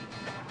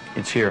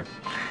it's here.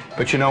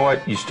 But you know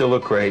what? You still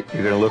look great.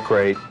 You're going to look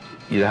great.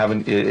 You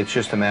haven't. It's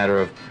just a matter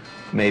of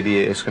maybe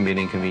it's going to be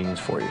an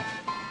inconvenience for you.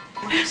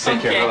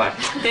 Take care. Bye-bye.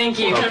 Thank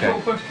you. Okay.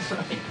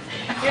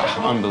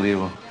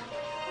 Unbelievable.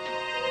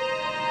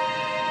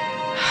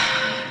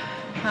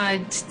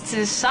 It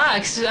just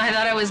sucks. I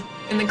thought I was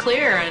in the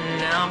clear, and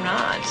now I'm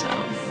not. So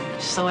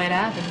it's just the way it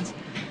happens.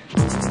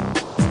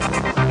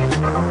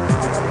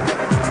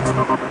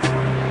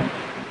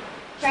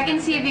 Check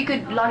and see if you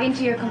could log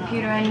into your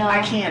computer and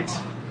I can't.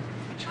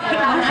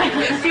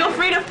 Feel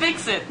free to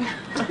fix it.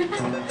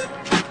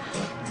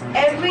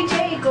 Every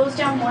day it goes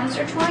down once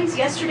or twice.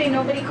 Yesterday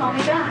nobody called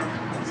me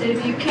back. So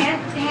if you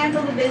can't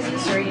handle the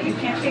business or you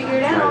can't figure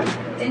it out,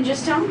 then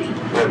just tell me.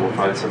 Right, we'll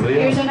find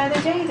somebody else. Here's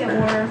another day that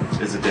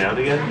we're... Is it down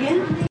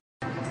again?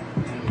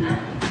 Yeah.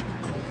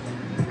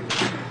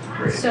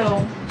 Great.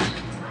 So...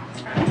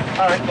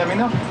 All right, let me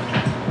know.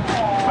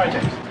 All right,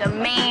 James. The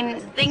main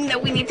thing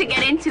that we need to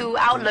get into,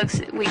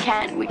 outlooks, we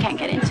can't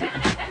get into.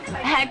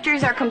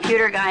 Hector's our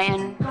computer guy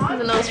and he's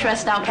a little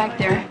stressed out back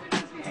there.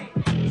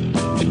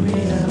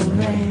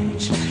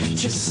 Rearrange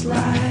just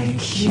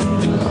like you.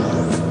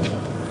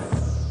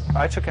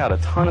 I took out a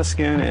ton of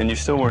skin and you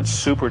still weren't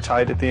super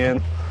tight at the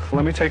end.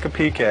 Let me take a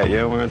peek at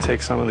you. We're going to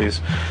take some of these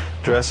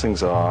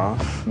dressings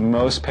off.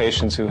 Most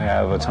patients who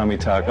have a tummy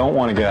tuck don't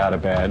want to get out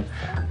of bed.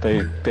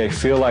 They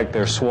feel like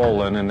they're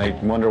swollen and they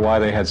wonder why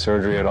they had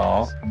surgery at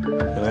all.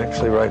 And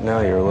actually right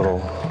now you're a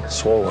little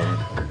swollen.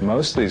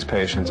 Most of these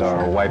patients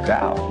are wiped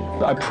out.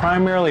 I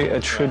primarily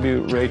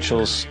attribute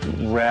Rachel's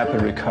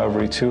rapid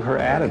recovery to her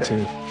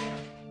attitude.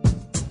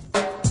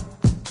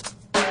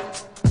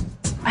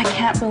 I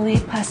can't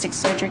believe plastic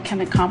surgery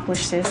can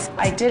accomplish this.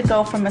 I did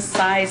go from a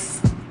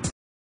size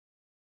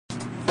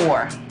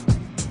 4.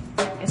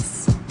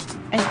 It's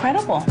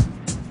incredible.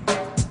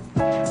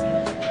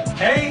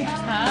 Hey,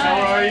 how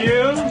are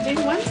you? I'm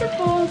doing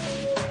wonderful.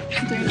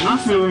 I'm doing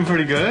awesome. Moving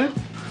pretty good.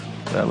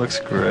 That looks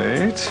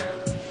great.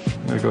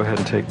 I'm gonna go ahead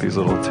and take these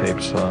little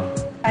tapes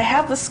off. I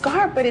have the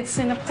scar, but it's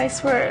in a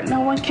place where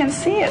no one can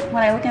see it.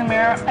 When I look in the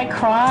mirror, I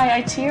cry,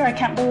 I tear, I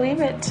can't believe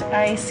it.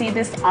 I see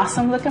this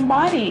awesome looking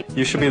body.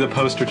 You should be the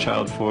poster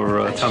child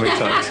for tummy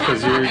tucks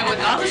because you're And with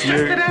all the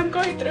stress that I'm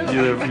going through.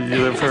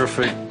 you're the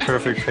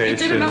perfect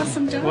patient. You did an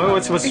awesome job.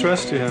 What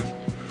stress do you have?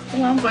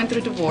 Well, I'm going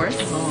through divorce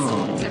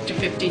after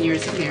 15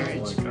 years of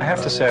marriage. I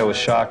have to say I was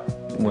shocked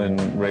when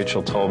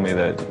Rachel told me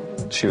that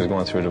she was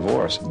going through a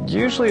divorce.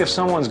 Usually if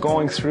someone's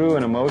going through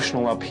an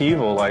emotional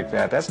upheaval like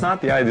that, that's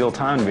not the ideal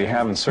time to be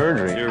having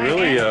surgery. You're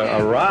really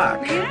a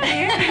rock.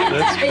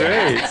 That's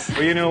great.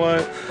 Well, you know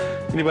what?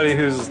 Anybody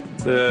who's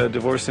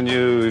divorcing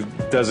you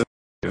doesn't,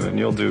 and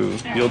you'll do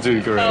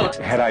great.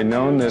 Had I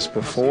known this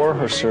before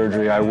her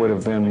surgery, I would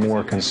have been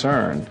more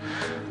concerned.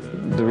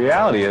 The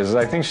reality is,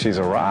 I think she's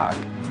a rock.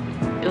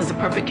 It was a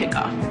perfect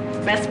kickoff.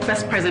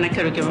 Best present I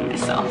could have given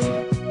myself.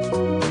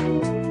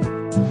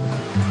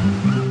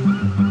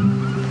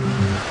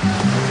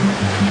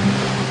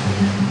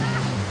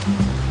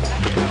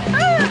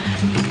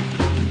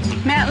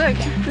 Matt, look,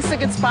 this is a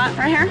good spot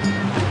right here.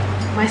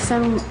 My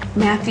son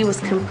Matthew was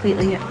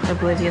completely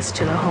oblivious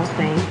to the whole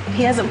thing.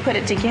 He hasn't put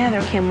it together.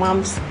 Okay,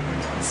 Mom's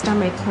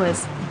stomach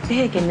was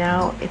big and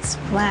now it's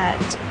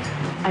flat.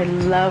 I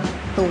love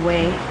the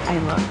way I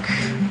look.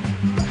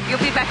 You'll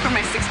be back for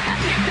my six-pack.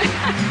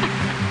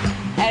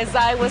 As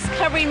I was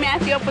covering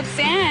Matthew up with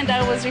sand,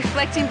 I was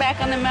reflecting back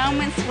on the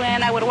moments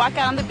when I would walk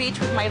out on the beach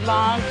with my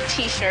long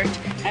t-shirt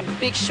and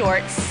big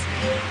shorts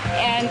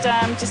and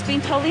just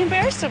being totally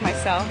embarrassed of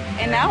myself.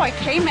 And now I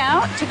came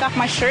out, took off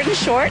my shirt and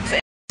shorts,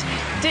 and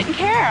didn't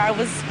care. I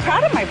was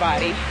proud of my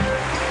body.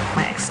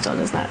 My ex still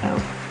does not know.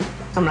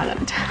 I'm not going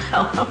to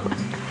tell him.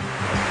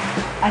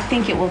 I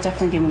think it will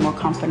definitely give me more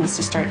confidence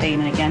to start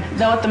dating again.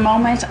 Though at the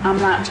moment, I'm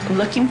not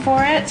looking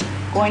for it.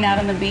 Going out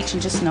on the beach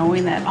and just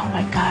knowing that, oh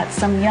my God,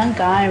 some young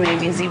guy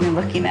maybe is even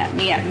looking at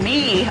me,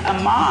 a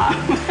mom.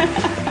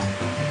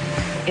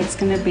 It's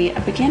going to be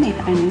a beginning,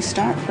 a new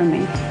start for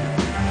me.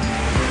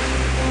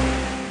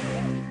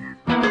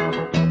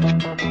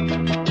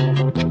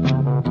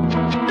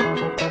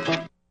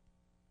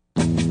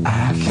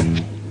 I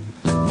can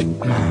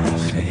my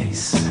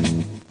face.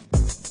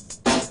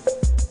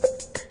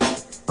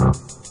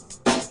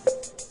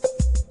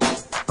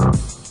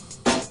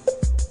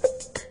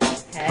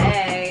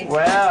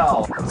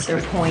 Well,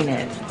 They're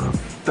pointed.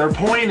 they're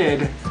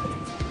pointed.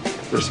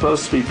 They're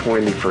supposed to be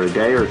pointed for a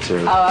day or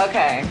two. Oh,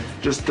 okay.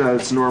 Just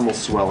it's normal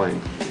swelling.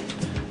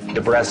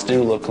 The breasts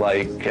do look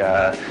like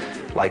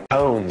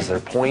cones. They're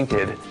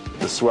pointed.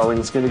 The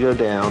swelling's going to go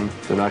down.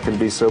 They're not going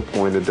to be so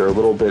pointed. They're a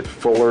little bit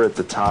fuller at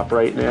the top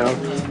right now,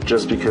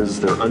 just because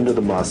they're under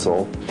the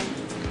muscle.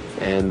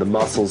 And the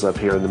muscles up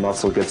here, and the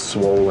muscle gets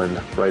swollen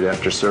right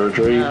after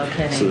surgery.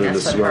 Okay, so then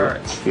that's the what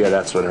hurts. Yeah,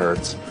 that's what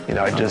hurts. You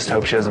know, I just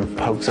hope she doesn't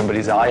poke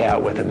somebody's eye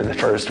out with him in the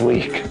first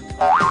week.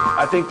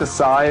 I think the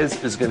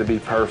size is going to be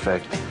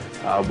perfect.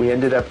 We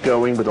ended up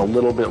going with a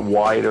little bit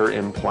wider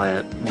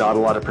implant, not a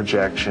lot of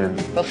projection.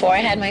 Before I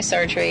had my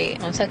surgery,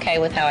 I was okay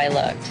with how I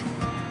looked.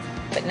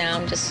 but now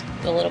I'm just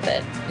a little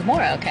bit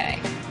more okay.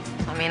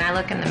 I mean, I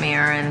look in the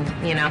mirror and,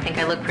 you know, I think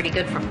I look pretty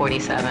good for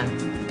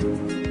 47.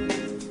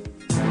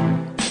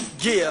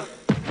 Yeah,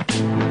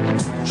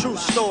 true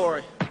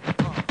story.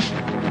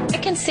 I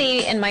can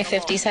see in my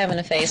 50s having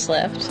a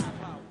facelift.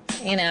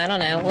 You know, I don't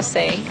know. We'll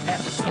see.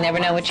 You never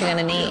know what you're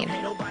going to need.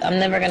 I'm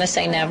never going to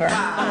say never.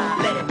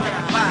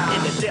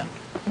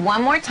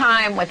 One more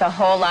time with a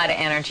whole lot of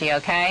energy,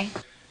 okay?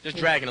 Just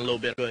dragging a little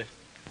bit. Good.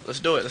 Let's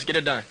do it. Let's get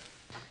it done.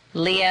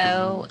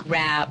 Leo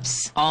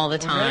raps all the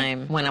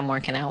time when I'm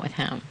working out with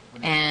him.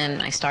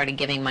 And I started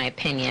giving my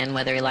opinion,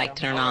 whether he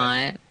liked it or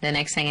not. The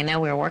next thing I know,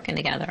 we were working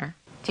together.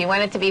 Do you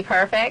want it to be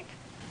perfect?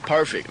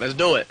 Perfect. Let's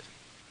do it.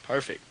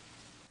 Perfect.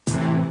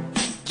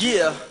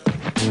 Yeah.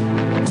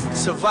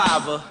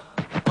 Survivor.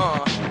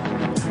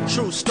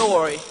 True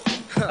story.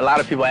 A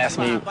lot of people ask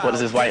me, what does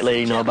this white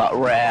lady know about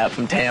rap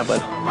from Tampa?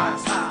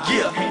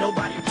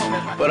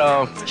 But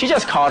she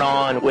just caught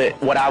on with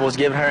what I was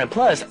giving her, and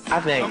plus, I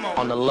think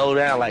on the low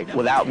down, like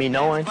without me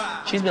knowing,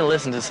 she's been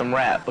listening to some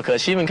rap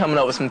because she's been coming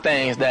up with some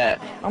things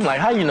that I'm like,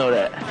 how you know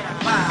that?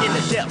 In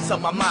the depths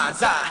of my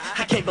mind's eye,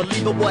 I can't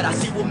believe it. What I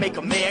see will make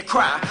a man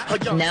cry.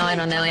 No, I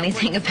don't know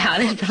anything about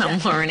it, but I'm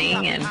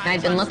learning, and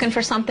I've been looking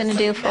for something to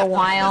do for a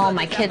while.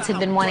 My kids have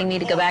been wanting me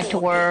to go back to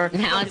work.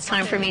 Now it's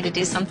time for me to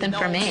do something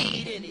for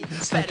me.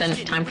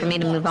 Time for me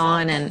to move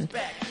on and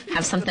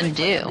have something to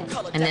do,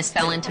 and this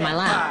fell into my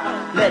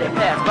lap. Let it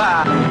pass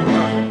by.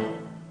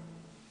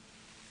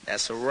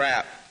 That's a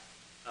wrap.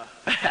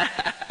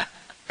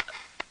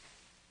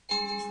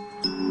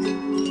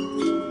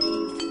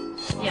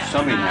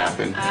 Something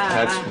happened.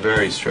 That's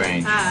very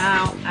strange.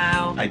 Ow,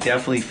 ow. I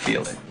definitely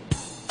feel it.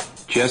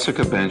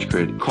 Jessica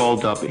Benchgrid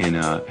called up in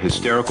a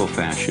hysterical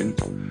fashion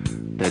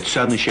that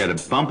suddenly she had a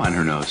bump on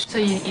her nose. So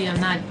you're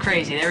not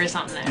crazy. There is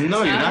something there.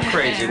 No, you're not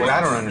crazy. What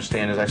I don't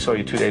understand is I saw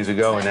you 2 days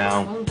ago, and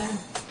now...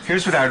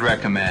 Here's what I'd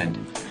recommend.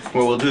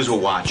 What we'll do is we'll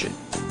watch it.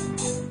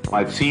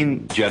 I've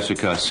seen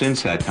Jessica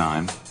since that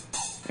time,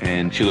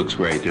 and she looks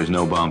great. There's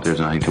no bump. There's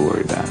nothing to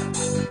worry about.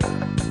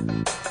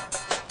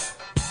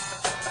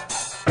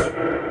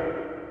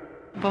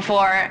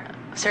 Before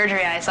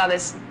surgery, I saw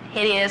this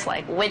hideous,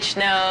 like, witch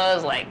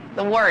nose, like,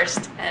 the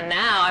worst. And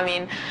now, I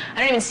mean, I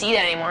don't even see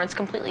that anymore. It's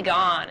completely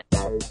gone.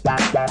 All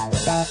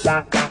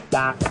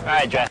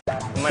right, Jess,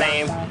 my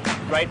name,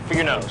 right for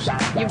your nose.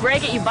 You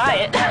break it, you buy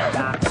it. Go, go,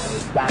 go!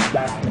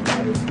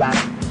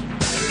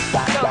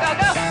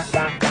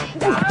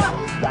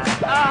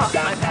 Oh,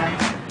 my bad.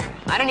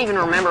 I don't even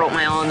remember what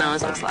my old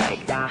nose looks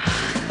like.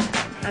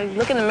 I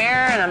look in the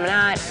mirror and I'm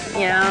not,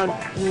 you know,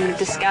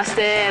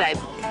 disgusted.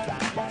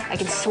 I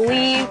can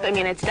sleep. I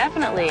mean, it's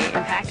definitely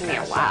impacted me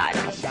a lot.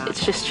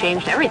 It's just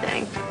changed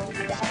everything.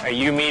 Are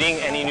you meeting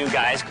any new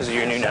guys because of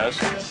your new nose?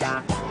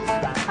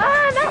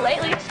 Not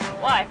lately.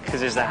 Why? Because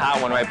there's the hot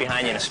one right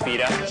behind you in a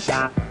Speedo.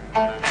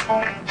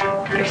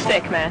 You're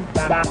sick, man.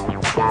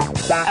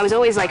 I was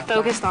always, like,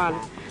 focused on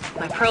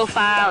my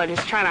profile or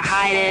just trying to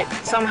hide it.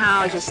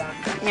 Somehow just,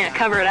 you know,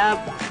 cover it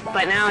up.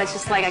 But now it's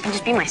just like I can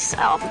just be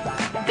myself.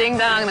 Ding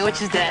dong, the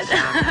witch is dead.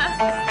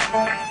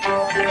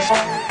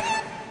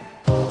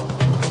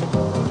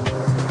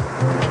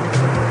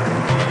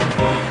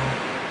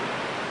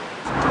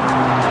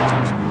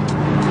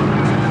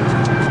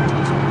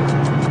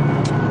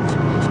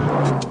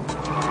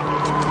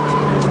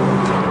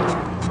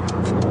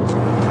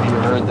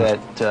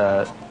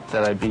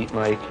 that I beat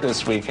Mike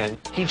this weekend.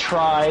 He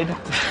tried.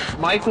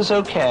 Mike was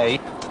okay.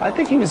 I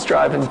think he was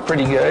driving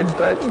pretty good,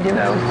 but, you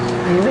know,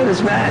 he did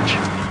his match.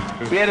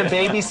 We had to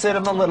babysit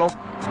him a little.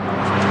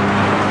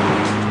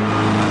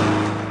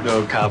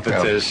 No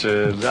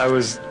competition. I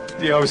was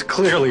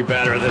clearly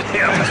better than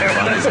him.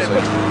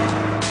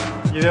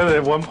 You know,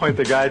 at one point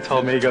the guy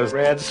told me, he goes,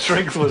 Brad's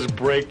strength was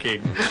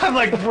breaking. I'm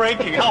like,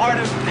 breaking? How hard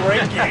is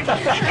breaking?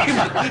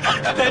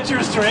 That's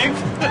your strength?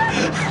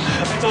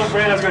 I told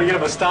Brad I was going to get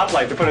him a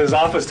stoplight to put in his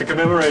office to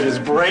commemorate his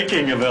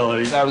braking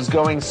ability. I was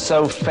going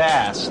so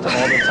fast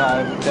all the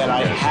time that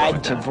I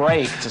had to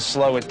brake to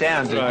slow it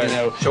down, to, Right. you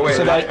know, So wait,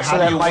 so that how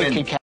do you Mike win?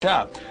 could catch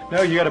up.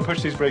 No, you got to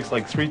push these brakes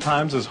like 3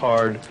 times as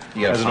hard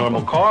Yeah, as a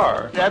normal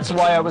car. That's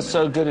why I was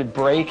so good at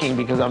braking,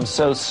 because I'm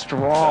so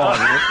strong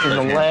in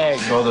the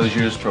legs. All those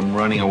years from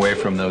running away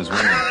from those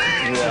women.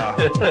 Yeah.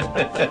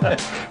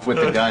 With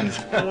the guns.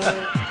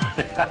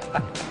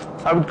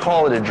 I would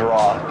call it a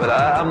draw, but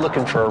I'm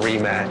looking for a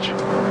rematch.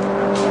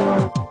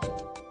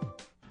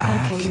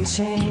 I can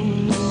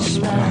change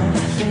my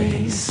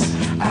face,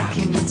 I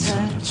can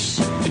touch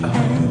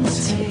and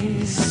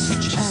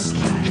taste,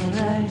 I can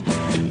write,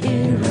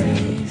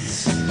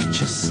 erase,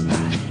 just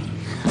like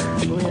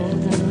with a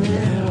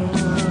little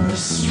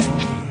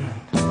restraint.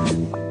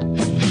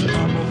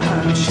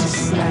 I'm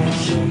just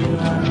like you,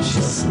 I'm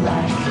just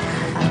like you,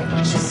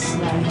 I'm just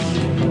like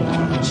you,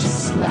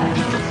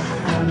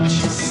 I'm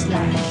just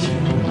like you,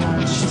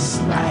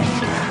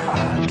 I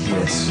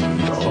guess you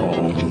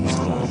know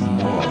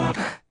more.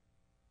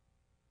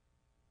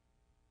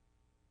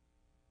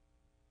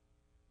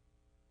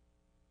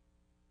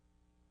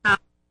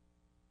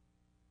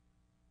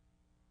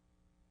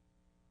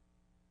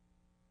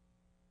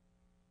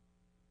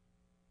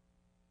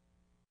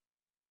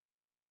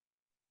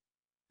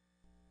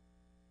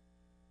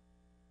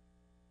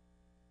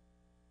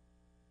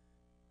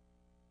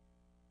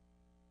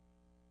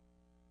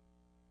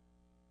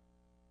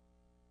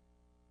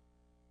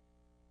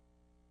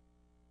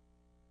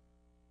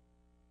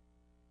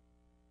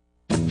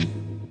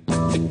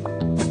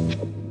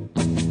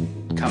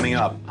 Coming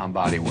up on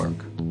Bodywork.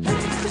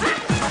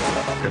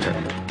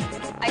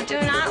 I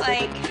do not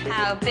like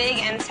how big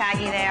and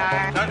saggy they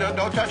are. No,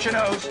 don't touch your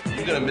nose.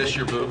 You're gonna miss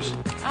your boobs.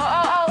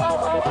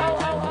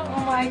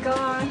 Oh my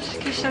gosh,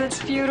 Keisha,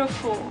 that's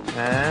beautiful.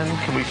 And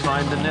can we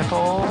find the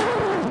nipple?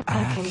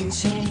 I can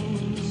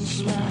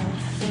change my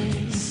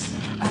face.